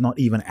which is not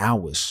even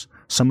ours.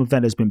 Some of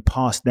that has been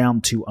passed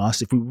down to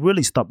us. If we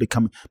really start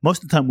becoming,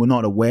 most of the time we're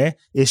not aware,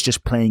 it's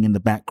just playing in the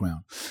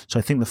background. So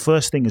I think the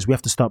first thing is we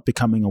have to start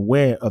becoming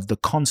aware of the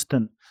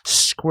constant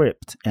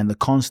script and the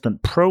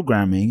constant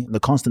programming, the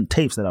constant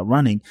tapes that are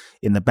running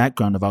in the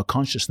background of our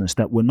consciousness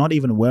that we're not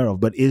even aware of,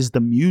 but is the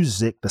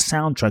music, the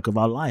soundtrack of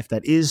our life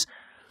that is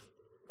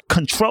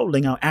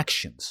controlling our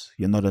actions.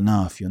 You're not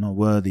enough. You're not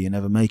worthy. You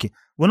never make it.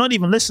 We're not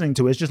even listening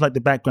to it. It's just like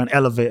the background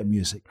elevator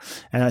music.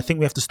 And I think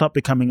we have to start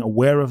becoming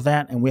aware of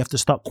that, and we have to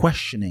start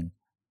questioning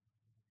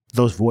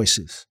those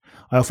voices.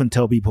 I often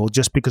tell people,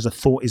 just because a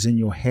thought is in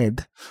your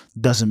head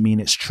doesn't mean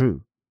it's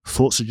true.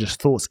 Thoughts are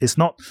just thoughts. It's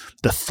not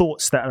the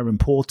thoughts that are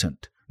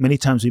important. Many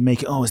times we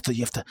make it,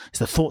 it's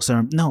the thoughts that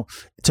are, no.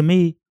 To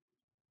me,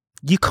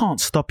 you can't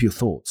stop your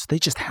thoughts. They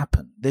just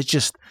happen. They're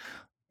just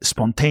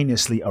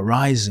spontaneously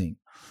arising.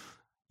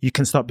 You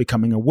can start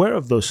becoming aware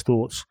of those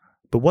thoughts.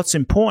 But what's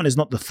important is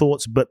not the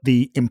thoughts, but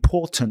the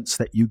importance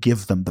that you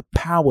give them, the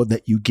power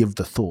that you give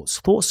the thoughts.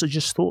 Thoughts are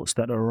just thoughts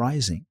that are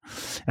arising.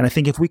 And I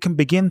think if we can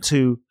begin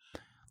to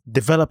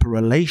develop a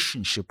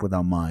relationship with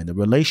our mind, a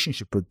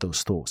relationship with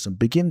those thoughts, and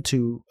begin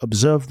to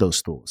observe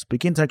those thoughts,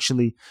 begin to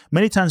actually,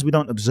 many times we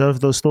don't observe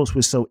those thoughts,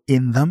 we're so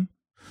in them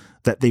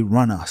that they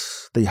run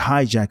us, they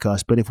hijack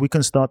us. But if we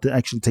can start to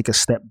actually take a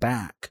step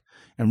back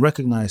and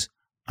recognize,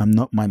 I'm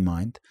not my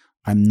mind,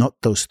 I'm not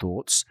those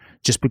thoughts.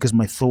 Just because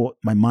my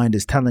mind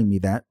is telling me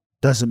that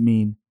doesn't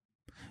mean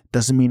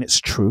it's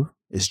true.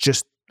 It's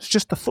just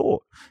a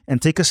thought.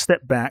 And take a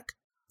step back,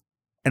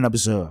 and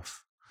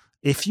observe.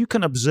 If you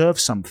can observe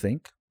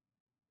something,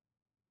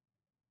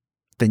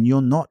 then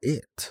you're not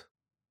it.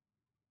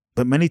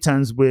 But many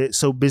times we're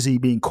so busy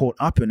being caught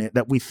up in it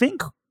that we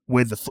think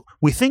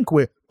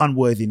we're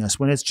unworthiness,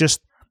 when it's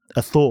just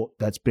a thought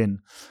that's been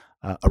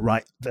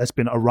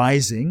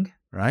arising,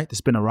 right?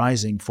 It's been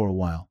arising for a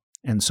while.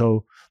 And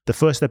so the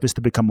first step is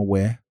to become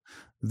aware,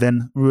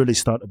 then really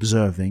start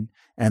observing,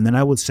 and then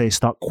I would say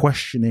start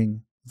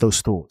questioning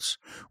those thoughts.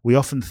 We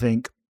often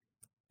think,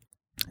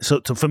 so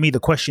for me, the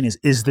question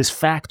is this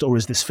fact or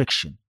is this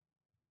fiction?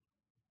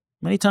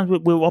 Many times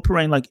we're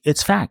operating like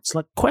it's facts,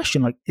 like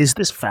question, like, is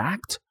this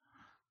fact?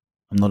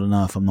 I'm not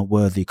enough, I'm not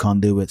worthy,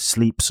 can't do it,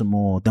 sleep some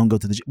more, don't go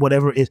to the gym,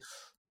 whatever it is.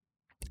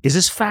 Is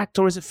this fact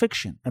or is it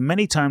fiction? And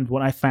many times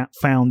what I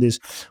found is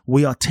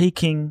we are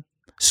taking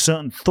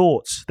certain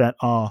thoughts that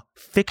are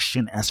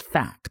fiction as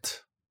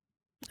fact.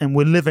 And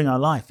we're living our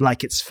life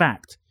like it's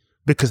fact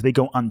because they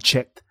go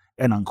unchecked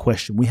and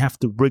unquestioned. We have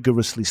to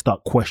rigorously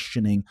start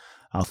questioning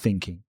our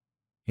thinking,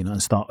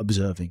 and start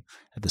observing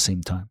at the same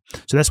time.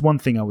 So that's one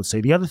thing I would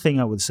say. The other thing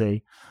I would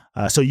say,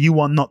 so you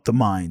are not the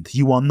mind.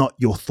 You are not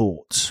your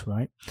thoughts,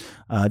 right?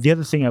 The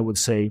other thing I would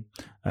say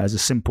as a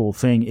simple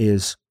thing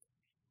is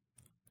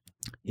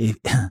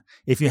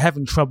if you're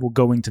having trouble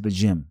going to the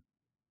gym,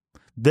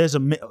 there's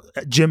a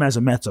gym as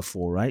a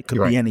metaphor, right?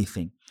 Could be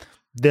anything.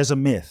 There's a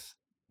myth.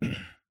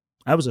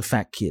 I was a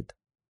fat kid.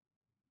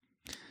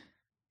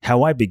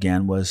 How I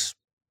began was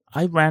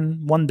I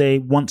ran one day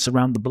once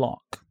around the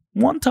block.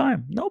 One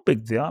time, no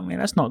big deal. I mean,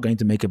 that's not going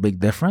to make a big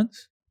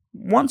difference.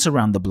 Once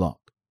around the block.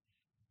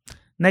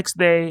 Next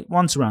day,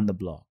 once around the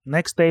block.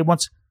 Next day,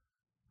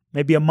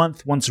 maybe a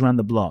month, once around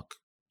the block.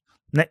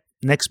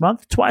 Next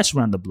month, twice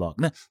around the block.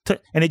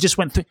 And it just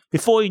went through.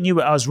 Before you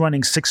knew it, I was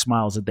running 6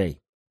 miles a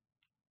day.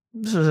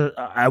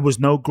 I was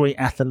no great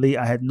athlete.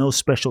 I had no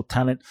special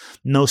talent,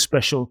 no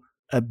special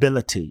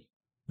ability,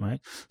 right?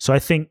 So I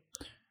think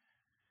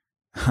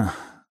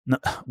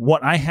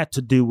what I had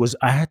to do was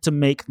I had to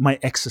make my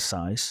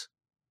exercise,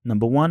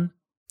 number one,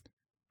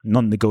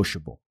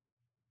 non-negotiable.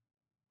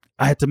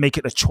 I had to make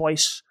it a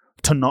choice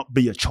to not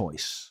be a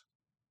choice.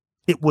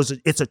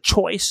 It's a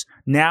choice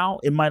now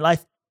in my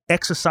life.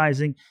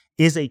 Exercising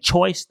is a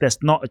choice that's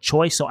not a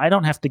choice. So I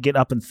don't have to get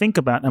up and think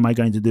about, am I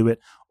going to do it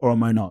or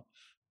am I not?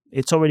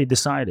 It's already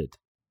decided.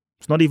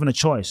 It's not even a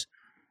choice.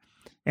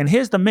 And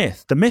here's the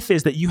myth. The myth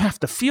is that you have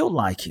to feel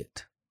like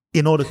it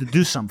in order to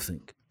do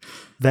something.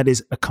 That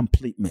is a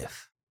complete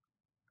myth.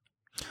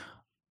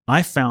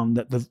 I found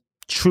that the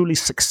truly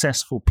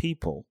successful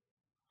people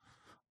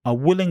are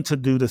willing to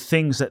do the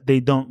things that they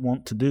don't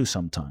want to do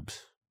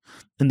sometimes,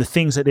 and the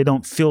things that they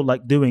don't feel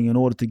like doing in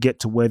order to get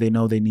to where they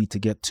know they need to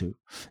get to.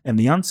 And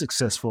the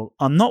unsuccessful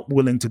are not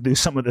willing to do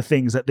some of the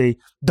things that they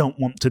don't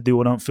want to do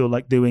or don't feel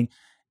like doing,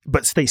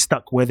 but stay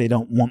stuck where they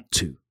don't want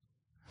to.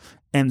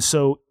 And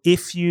so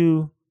if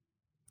you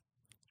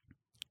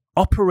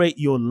operate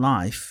your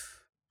life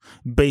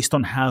based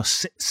on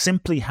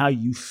simply how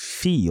you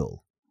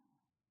feel,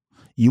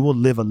 you will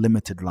live a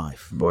limited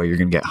life. Boy, you're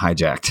going to get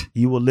hijacked.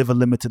 You will live a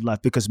limited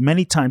life because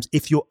many times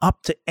if you're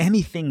up to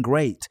anything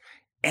great,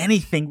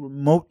 anything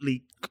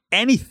remotely,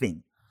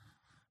 anything,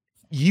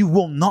 you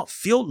will not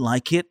feel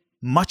like it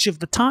much of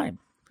the time.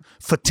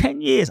 For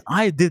 10 years,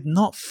 I did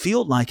not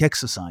feel like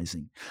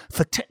exercising.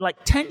 For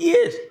 10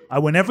 years, I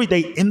went every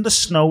day in the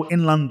snow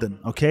in London,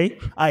 okay?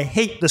 I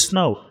hate the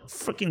snow.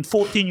 Freaking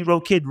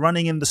 14-year-old kid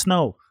running in the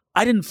snow.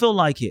 I didn't feel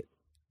like it.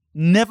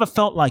 Never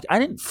felt like. I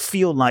didn't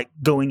feel like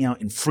going out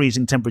in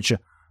freezing temperature,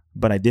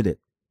 but I did it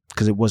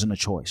because it wasn't a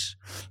choice.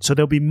 So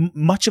there'll be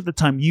much of the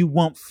time you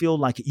won't feel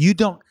like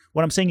it.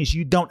 What I'm saying is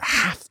you don't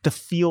have to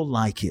feel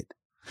like it.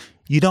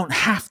 You don't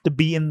have to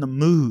be in the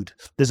mood.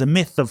 There's a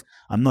myth of,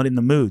 I'm not in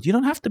the mood. You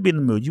don't have to be in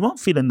the mood. You won't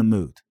feel in the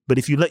mood. But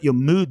if you let your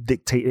mood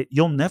dictate it,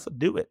 you'll never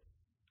do it.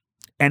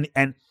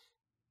 And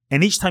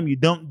each time you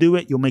don't do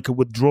it, you'll make a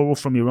withdrawal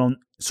from your own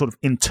sort of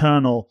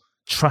internal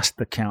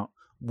trust account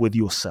with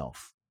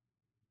yourself.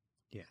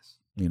 Yes.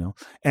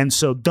 And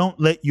so don't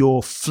let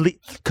your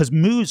because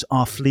moods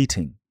are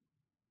fleeting.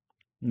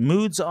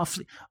 Moods are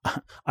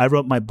I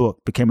wrote my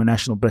book, became a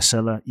national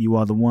bestseller, You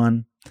Are the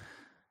One.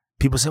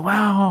 People say,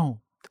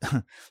 wow,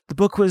 the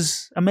book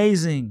was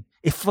amazing.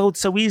 It flowed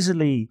so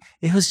easily.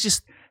 It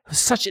was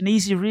such an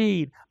easy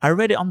read. I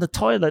read it on the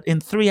toilet in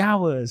 3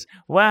 hours.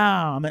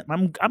 Wow,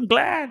 I'm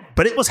glad.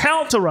 But it was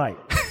hell to write.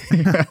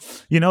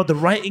 The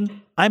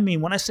writing,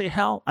 when I say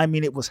hell, I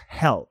mean it was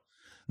hell.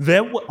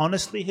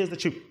 Honestly, here's the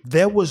truth.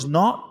 There was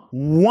not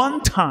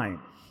one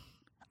time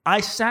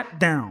I sat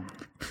down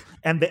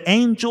and the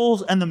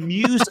angels and the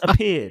muse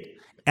appeared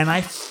and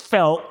I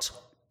felt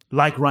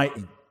like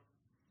writing.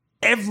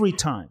 Every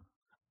time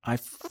I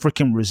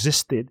freaking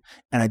resisted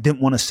and I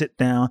didn't want to sit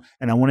down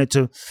and I wanted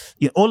to,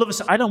 all of a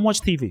sudden, I don't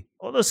watch TV.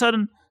 All of a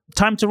sudden,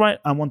 time to write,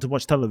 I want to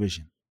watch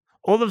television.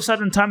 All of a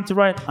sudden, time to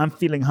write, I'm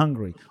feeling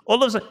hungry.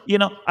 All of a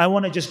sudden, I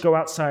want to just go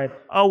outside.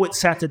 Oh, it's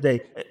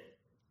Saturday.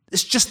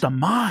 It's just the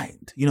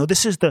mind.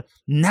 This is the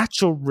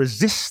natural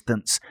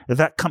resistance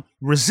that comes.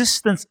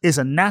 Resistance is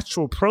a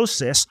natural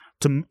process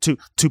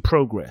to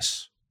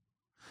progress.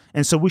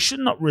 And so we should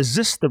not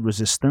resist the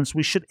resistance.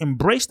 We should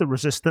embrace the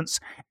resistance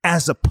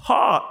as a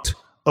part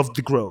of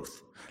the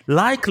growth.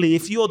 Likely,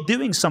 if you're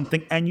doing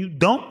something and you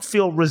don't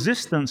feel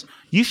resistance,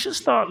 you should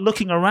start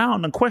looking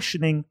around and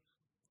questioning,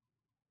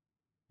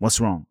 what's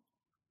wrong?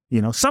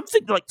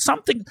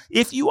 Something,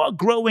 if you are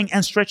growing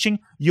and stretching,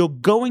 you're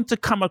going to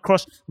come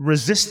across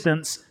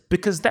resistance,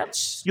 because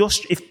that's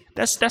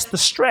the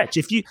stretch.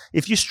 If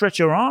you stretch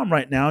your arm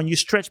right now and you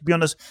stretch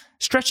beyond us,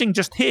 stretching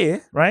just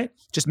here, right?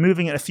 Just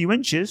moving it a few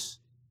inches,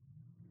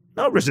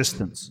 no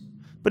resistance.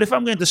 But if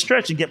I'm going to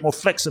stretch and get more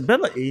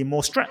flexibility,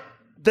 more strength,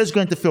 there's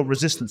going to feel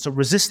resistance. So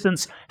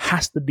resistance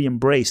has to be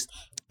embraced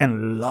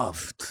and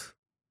loved.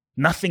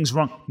 Nothing's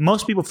wrong.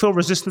 Most people feel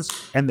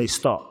resistance and they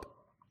stop.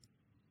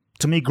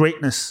 To me,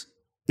 greatness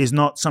is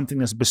not something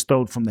that's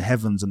bestowed from the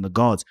heavens and the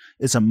gods.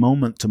 It's a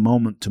moment to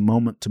moment to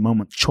moment to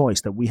moment choice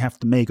that we have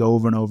to make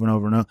over and over and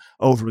over and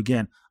over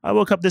again. I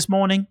woke up this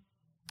morning,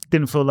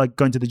 didn't feel like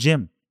going to the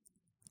gym.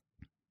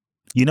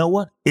 You know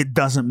what? It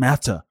doesn't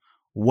matter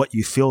what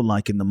you feel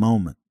like in the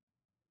moment.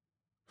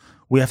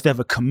 We have to have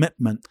a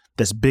commitment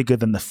that's bigger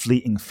than the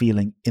fleeting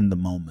feeling in the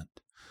moment.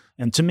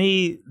 And to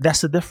me,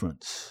 that's the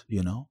difference,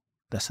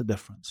 That's the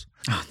difference.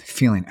 Oh, the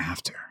feeling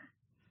after.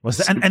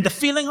 And the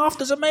feeling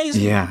after is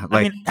amazing. Yeah.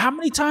 How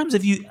many times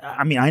have you,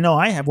 I know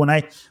I have, when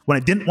I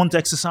didn't want to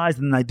exercise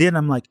and I did,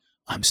 I'm like,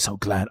 I'm so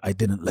glad I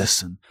didn't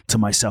listen to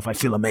myself. I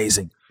feel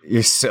amazing.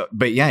 You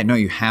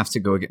have to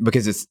go again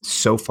because it's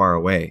so far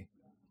away.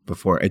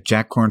 Before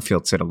Jack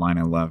Kornfield said a line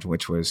I loved,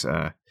 which was,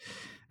 I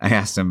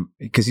asked him,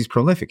 because he's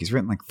prolific. He's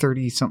written like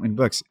 30 something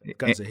books. The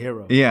guy's a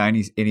hero. Yeah. And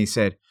he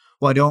said,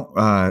 well, I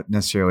don't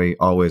necessarily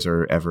always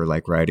or ever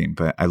like writing,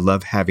 but I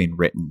love having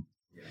written.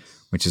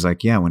 Which is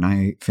like, when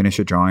I finish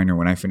a drawing or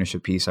when I finish a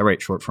piece, I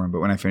write short form, but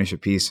when I finish a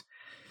piece,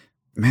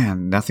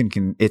 man,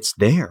 it's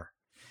there.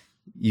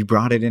 You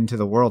brought it into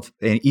the world.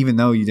 And even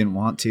though you didn't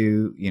want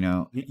to,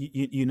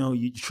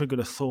 You triggered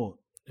a thought.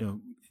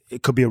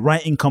 It could be a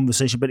writing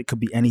conversation, but it could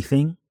be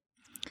anything.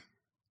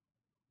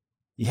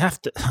 You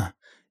have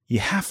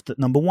to,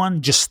 number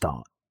one, just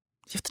start.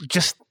 You have to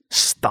just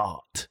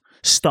start.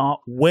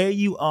 Start where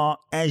you are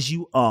as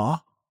you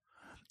are.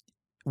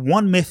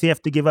 One myth you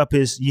have to give up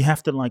is you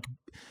have to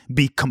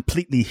be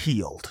completely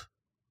healed.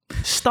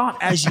 Start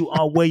as you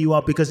are where you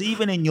are, because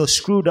even in your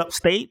screwed up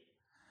state,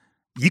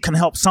 you can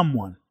help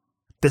someone.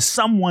 There's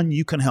someone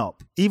you can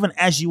help, even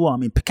as you are.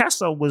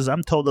 Picasso was,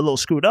 I'm told, a little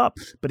screwed up,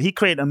 but he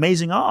created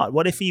amazing art.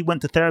 What if he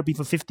went to therapy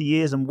for 50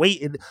 years and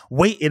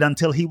waited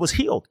until he was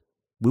healed?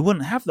 We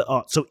wouldn't have the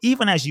art. So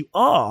even as you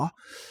are,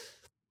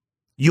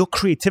 your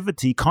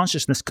creativity,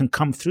 consciousness can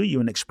come through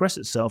you and express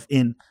itself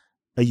in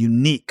a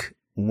unique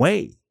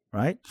way.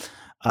 Right?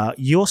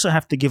 You also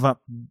have to give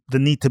up the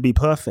need to be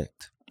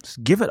perfect.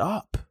 Just give it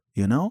up,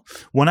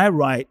 When I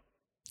write,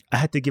 I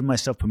had to give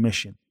myself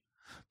permission.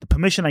 The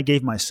permission I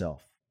gave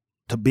myself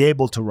to be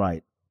able to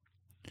write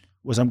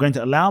was I'm going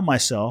to allow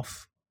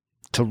myself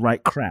to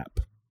write crap.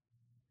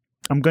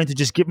 I'm going to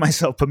just give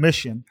myself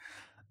permission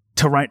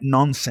to write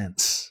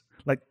nonsense.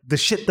 Like, the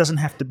shit doesn't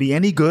have to be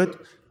any good.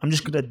 I'm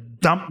just going to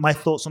dump my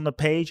thoughts on the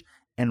page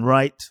and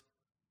write.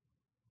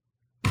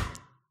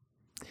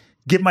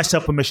 Give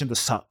myself permission to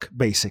suck,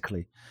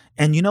 basically.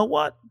 And you know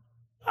what?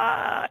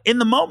 In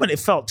the moment, it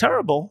felt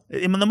terrible.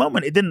 In the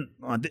moment,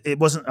 it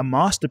wasn't a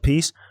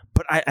masterpiece,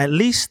 but I at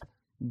least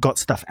got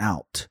stuff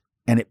out,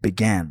 and it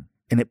began.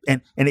 And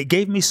it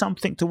gave me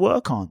something to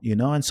work on,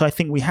 And so I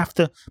think we have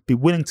to be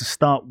willing to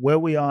start where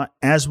we are,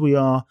 as we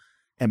are,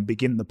 and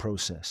begin the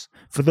process.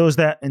 For those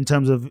that, in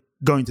terms of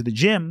going to the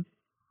gym,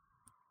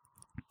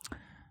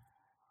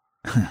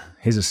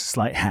 here's a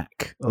slight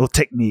hack or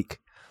technique.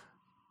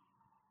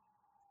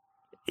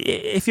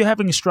 If you're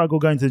having a struggle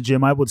going to the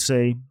gym, I would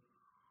say,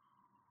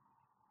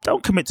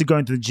 don't commit to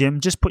going to the gym.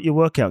 Just put your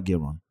workout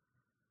gear on.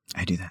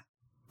 I do that.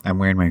 I'm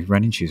wearing my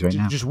running shoes right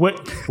now. Just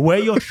wear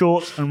your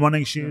shorts and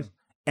running shoes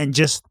and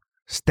just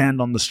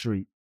stand on the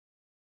street.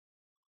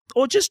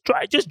 Or just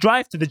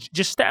drive to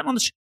just stand on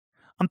the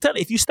I'm telling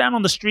you, if you stand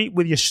on the street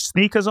with your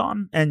sneakers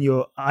on and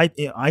your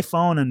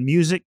iPhone and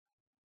music,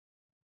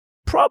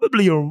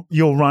 probably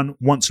you'll run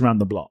once around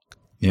the block.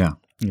 Yeah.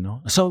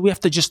 So we have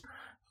to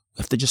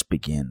just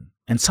begin.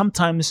 And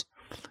sometimes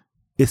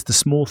it's the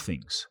small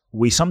things.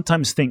 We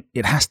sometimes think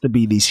it has to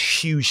be these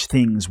huge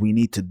things we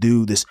need to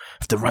do. We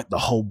have to write the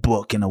whole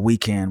book in a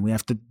weekend. We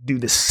have to do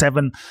this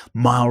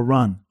 7-mile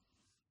run.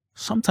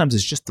 Sometimes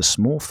it's just the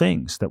small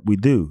things that we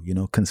do,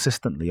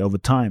 consistently over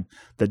time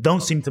that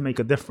don't seem to make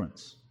a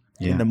difference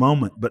in the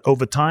moment. But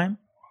over time,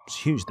 it's a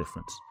huge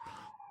difference.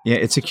 Yeah,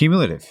 it's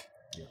accumulative.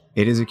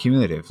 It is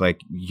accumulative.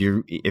 Like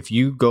if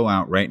you go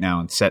out right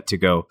now and set to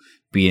go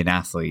be an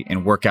athlete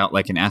and work out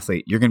like an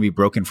athlete, you're going to be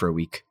broken for a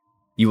week.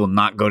 You will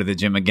not go to the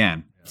gym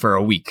again for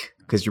a week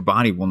because your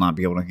body will not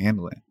be able to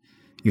handle it.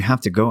 You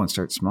have to go and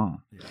start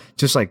small. Yeah.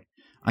 Just like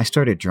I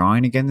started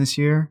drawing again this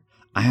year,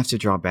 I have to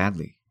draw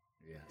badly.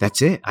 Yeah.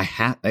 That's it.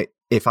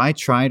 If I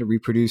try to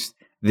reproduce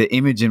the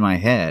image in my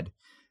head,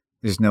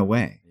 there's no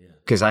way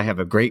because I have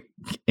a great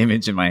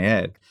image in my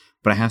head.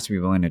 but I have to be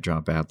willing to draw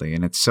badly.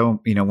 And it's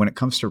so, when it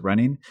comes to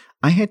running,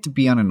 I had to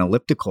be on an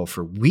elliptical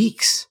for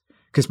weeks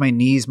because my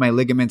knees, my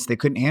ligaments, they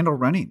couldn't handle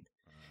running.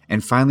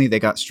 And finally they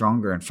got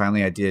stronger. And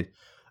finally I did,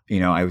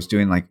 I was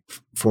doing like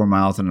 4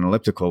 miles on an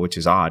elliptical, which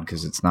is odd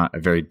because it's not a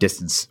very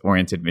distance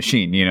oriented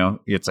machine,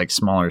 it's like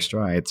smaller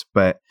strides,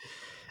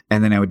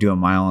 and then I would do a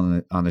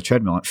mile on the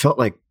treadmill. It felt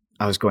like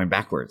I was going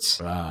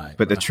backwards. Right.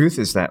 But the truth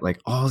is that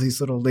like all these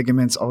little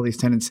ligaments, all these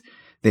tendons,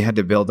 they had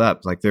to build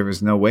up. Like there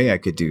was no way I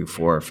could do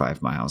 4 or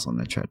 5 miles on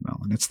the treadmill.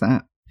 And it's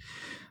that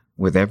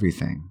with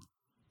everything.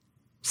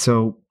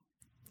 So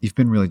you've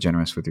been really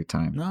generous with your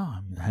time. No,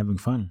 I'm having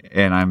fun.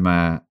 And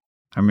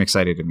I'm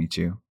excited to meet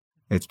you.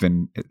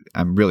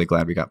 I'm really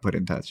glad we got put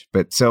in touch.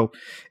 But so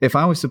if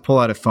I was to pull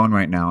out a phone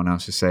right now and I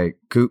was to say,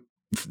 Coop,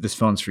 this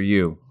phone's for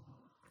you.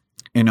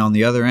 And on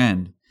the other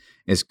end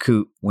is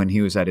Coop when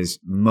he was at his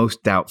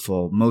most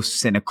doubtful, most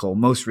cynical,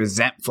 most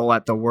resentful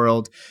at the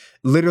world.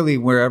 Literally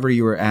wherever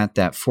you were at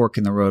that fork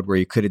in the road where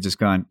you could have just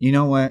gone, you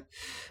know what?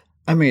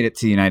 I made it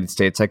to the United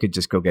States. I could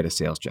just go get a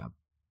sales job.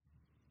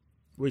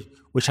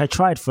 Which I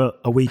tried for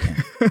a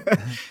weekend.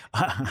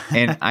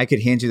 And I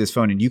could hand you this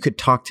phone and you could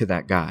talk to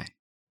that guy.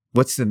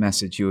 What's the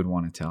message you would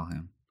want to tell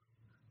him?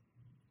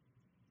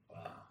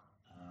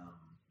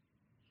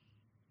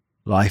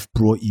 Life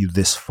brought you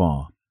this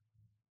far.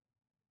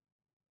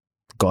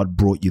 God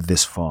brought you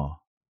this far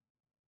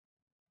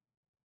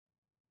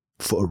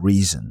for a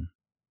reason,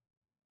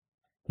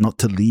 not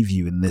to leave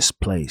you in this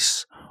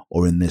place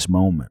or in this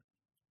moment.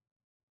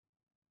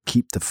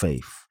 Keep the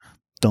faith.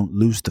 Don't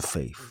lose the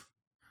faith.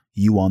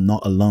 You are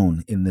not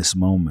alone in this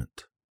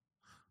moment.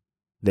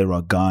 There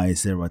are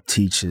guides, there are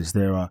teachers,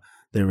 there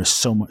is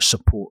so much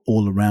support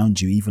all around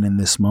you, even in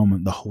this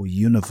moment, the whole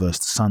universe,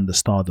 the sun, the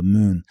star, the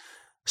moon,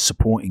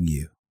 supporting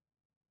you.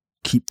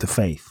 Keep the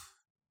faith.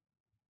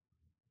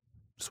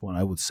 That's what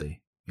I would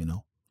say,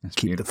 That's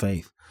keep beautiful. the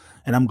faith.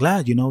 And I'm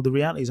glad, the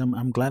reality is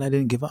I'm glad I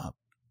didn't give up,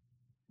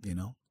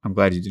 I'm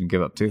glad you didn't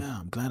give up too. Yeah,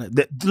 I'm glad.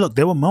 Look,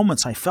 there were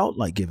moments I felt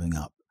like giving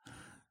up.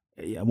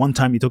 One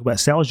time you talk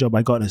about sales job,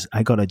 I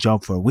got a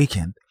job for a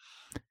weekend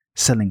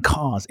selling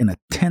cars in a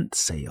tent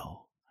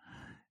sale,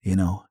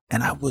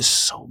 and I was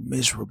so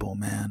miserable,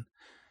 man.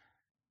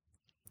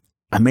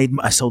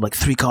 I sold like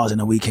 3 cars in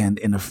a weekend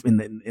in the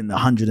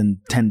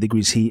 110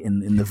 degrees heat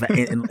in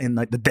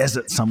like the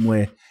desert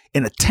somewhere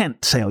in a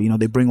tent sale.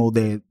 They bring all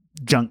their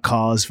junk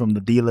cars from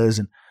the dealers,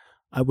 and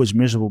I was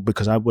miserable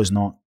because I was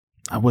not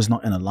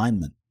in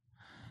alignment.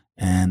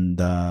 And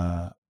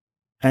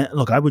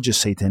look, I would just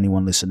say to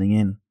anyone listening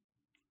in,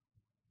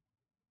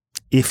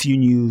 if you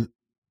knew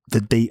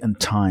the date and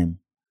time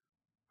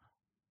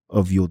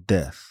of your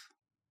death,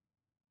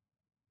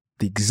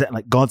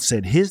 like God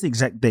said, here's the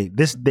exact date,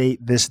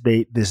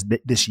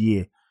 this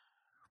year,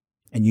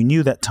 and you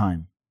knew that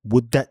time,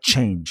 would that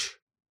change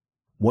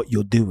what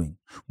you're doing?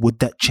 Would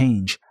that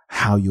change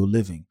how you're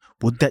living?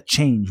 Would that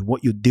change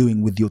what you're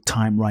doing with your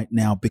time right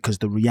now? Because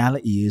the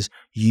reality is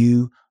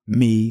you,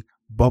 me,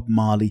 Bob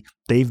Marley,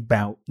 David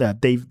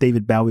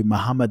Bowie,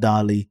 Muhammad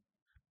Ali,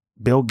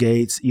 Bill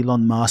Gates,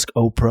 Elon Musk,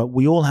 Oprah,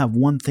 we all have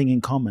one thing in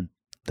common.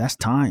 That's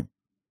time.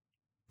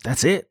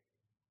 That's it.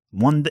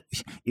 One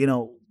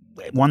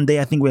day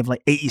I think we have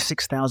like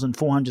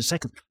 86,400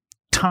 seconds.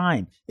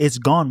 Time. It's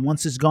gone.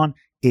 Once it's gone,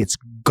 it's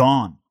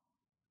gone.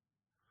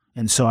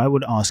 And so I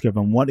would ask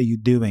everyone, what are you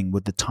doing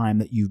with the time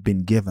that you've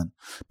been given?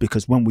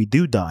 Because when we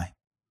do die,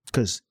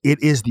 because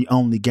it is the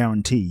only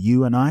guarantee,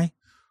 you and I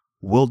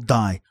will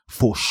die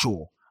for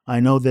sure. I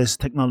know there's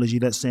technology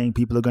that's saying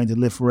people are going to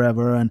live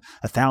forever and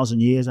 1,000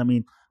 years. I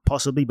mean,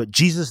 possibly, but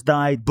Jesus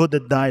died, Buddha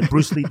died,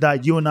 Bruce Lee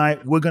died. You and I,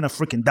 we're going to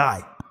freaking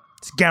die.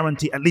 It's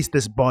guaranteed, at least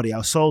this body.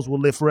 Our souls will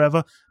live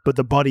forever, but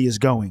the body is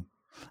going.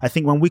 I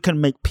think when we can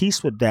make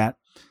peace with that,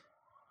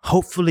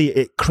 hopefully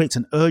it creates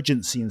an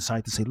urgency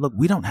inside to say, look,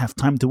 we don't have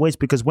time to waste,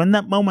 because when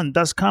that moment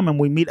does come and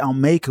we meet our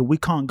maker, we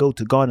can't go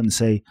to God and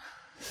say,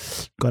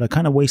 God, I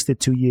kind of wasted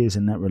 2 years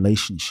in that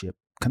relationship.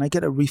 Can I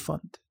get a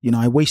refund?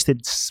 I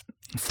wasted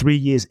 3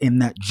 years in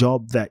that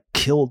job that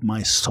killed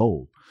my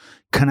soul.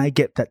 Can I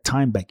get that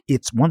time back?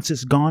 Once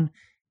it's gone,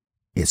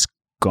 it's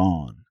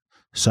gone.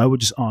 So I would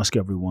just ask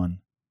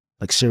everyone,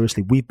 like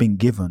seriously, we've been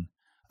given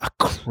a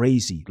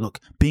crazy, look,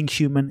 being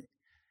human,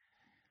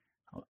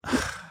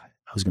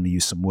 I was going to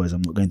use some words,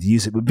 I'm not going to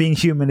use it, but being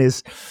human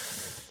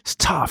it's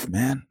tough,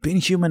 man. Being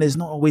human is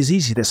not always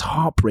easy. There's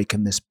heartbreak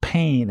and there's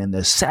pain and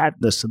there's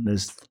sadness and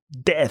there's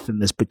death and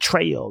there's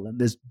betrayal and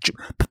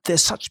but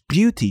there's such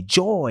beauty,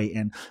 joy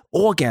and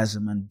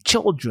orgasm and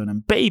children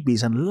and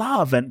babies and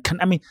love and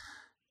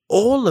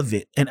all of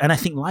it. And I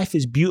think life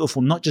is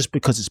beautiful, not just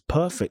because it's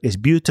perfect. It's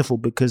beautiful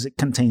because it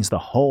contains the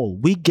whole.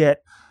 We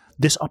get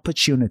this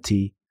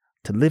opportunity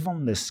to live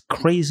on this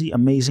crazy,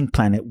 amazing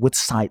planet with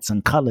sights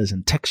and colors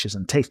and textures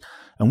and taste.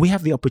 And we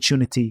have the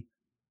opportunity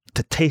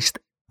to taste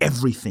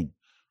everything.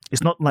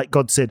 It's not like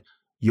God said,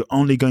 you're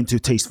only going to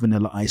taste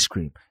vanilla ice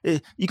cream.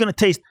 You're going to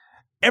taste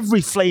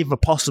every flavor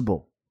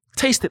possible.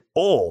 Taste it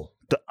all,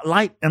 the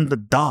light and the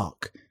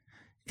dark.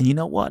 And you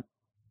know what?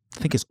 I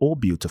think it's all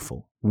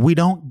beautiful. We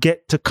don't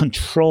get to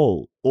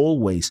control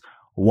always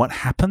what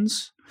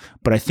happens,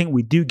 but I think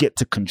we do get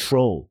to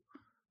control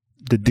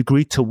the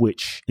degree to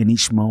which in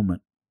each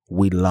moment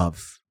we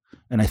love.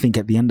 And I think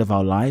at the end of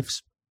our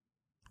lives,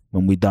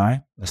 when we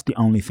die, that's the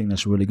only thing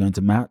that's really going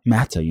to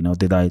matter. You know,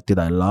 did I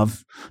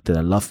love? Did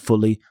I love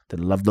fully? Did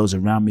I love those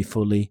around me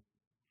fully?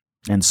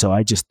 And so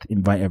I just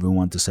invite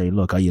everyone to say,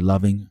 look, are you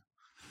loving?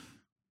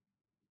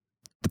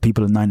 The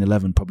people of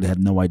 9/11 probably had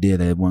no idea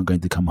they weren't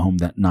going to come home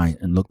that night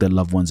and look their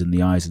loved ones in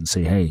the eyes and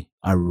say, hey,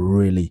 I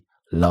really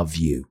love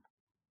you.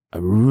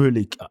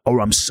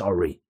 Or I'm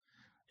sorry,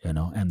 you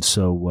know. And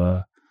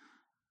so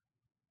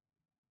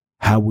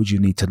how would you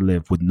need to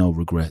live with no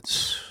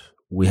regrets?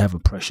 We have a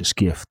precious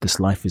gift. This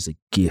life is a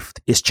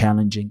gift. It's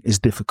challenging. It's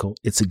difficult.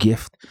 It's a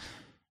gift.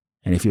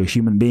 And if you're a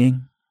human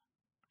being,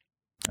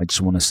 I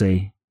just want to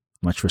say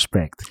much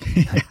respect.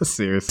 Yeah,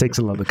 seriously. It takes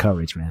a lot of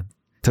courage, man,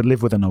 to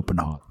live with an open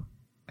heart.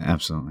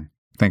 Absolutely.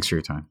 Thanks for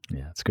your time.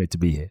 Yeah, it's great to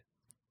be here.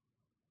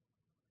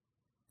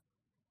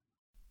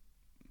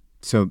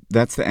 So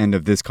that's the end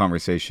of this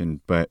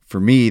conversation. But for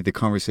me, the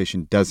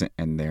conversation doesn't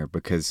end there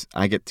because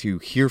I get to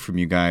hear from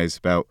you guys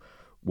about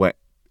what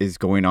is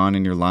going on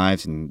in your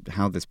lives and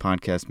how this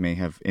podcast may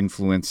have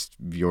influenced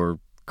your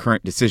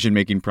current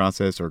decision-making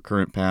process or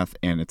current path.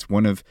 And it's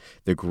one of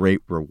the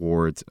great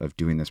rewards of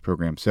doing this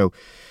program. So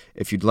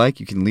if you'd like,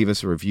 you can leave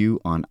us a review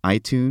on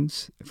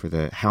iTunes for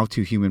the How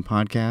to Human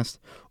podcast,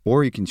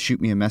 or you can shoot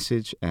me a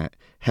message at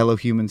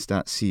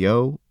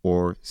hellohumans.co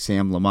or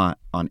Sam Lamott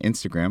on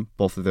Instagram.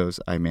 Both of those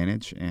I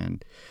manage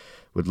and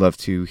would love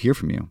to hear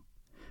from you.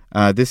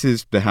 This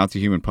is the How to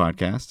Human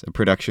podcast, a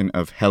production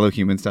of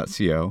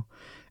hellohumans.co,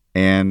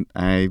 and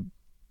I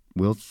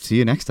will see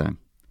you next time.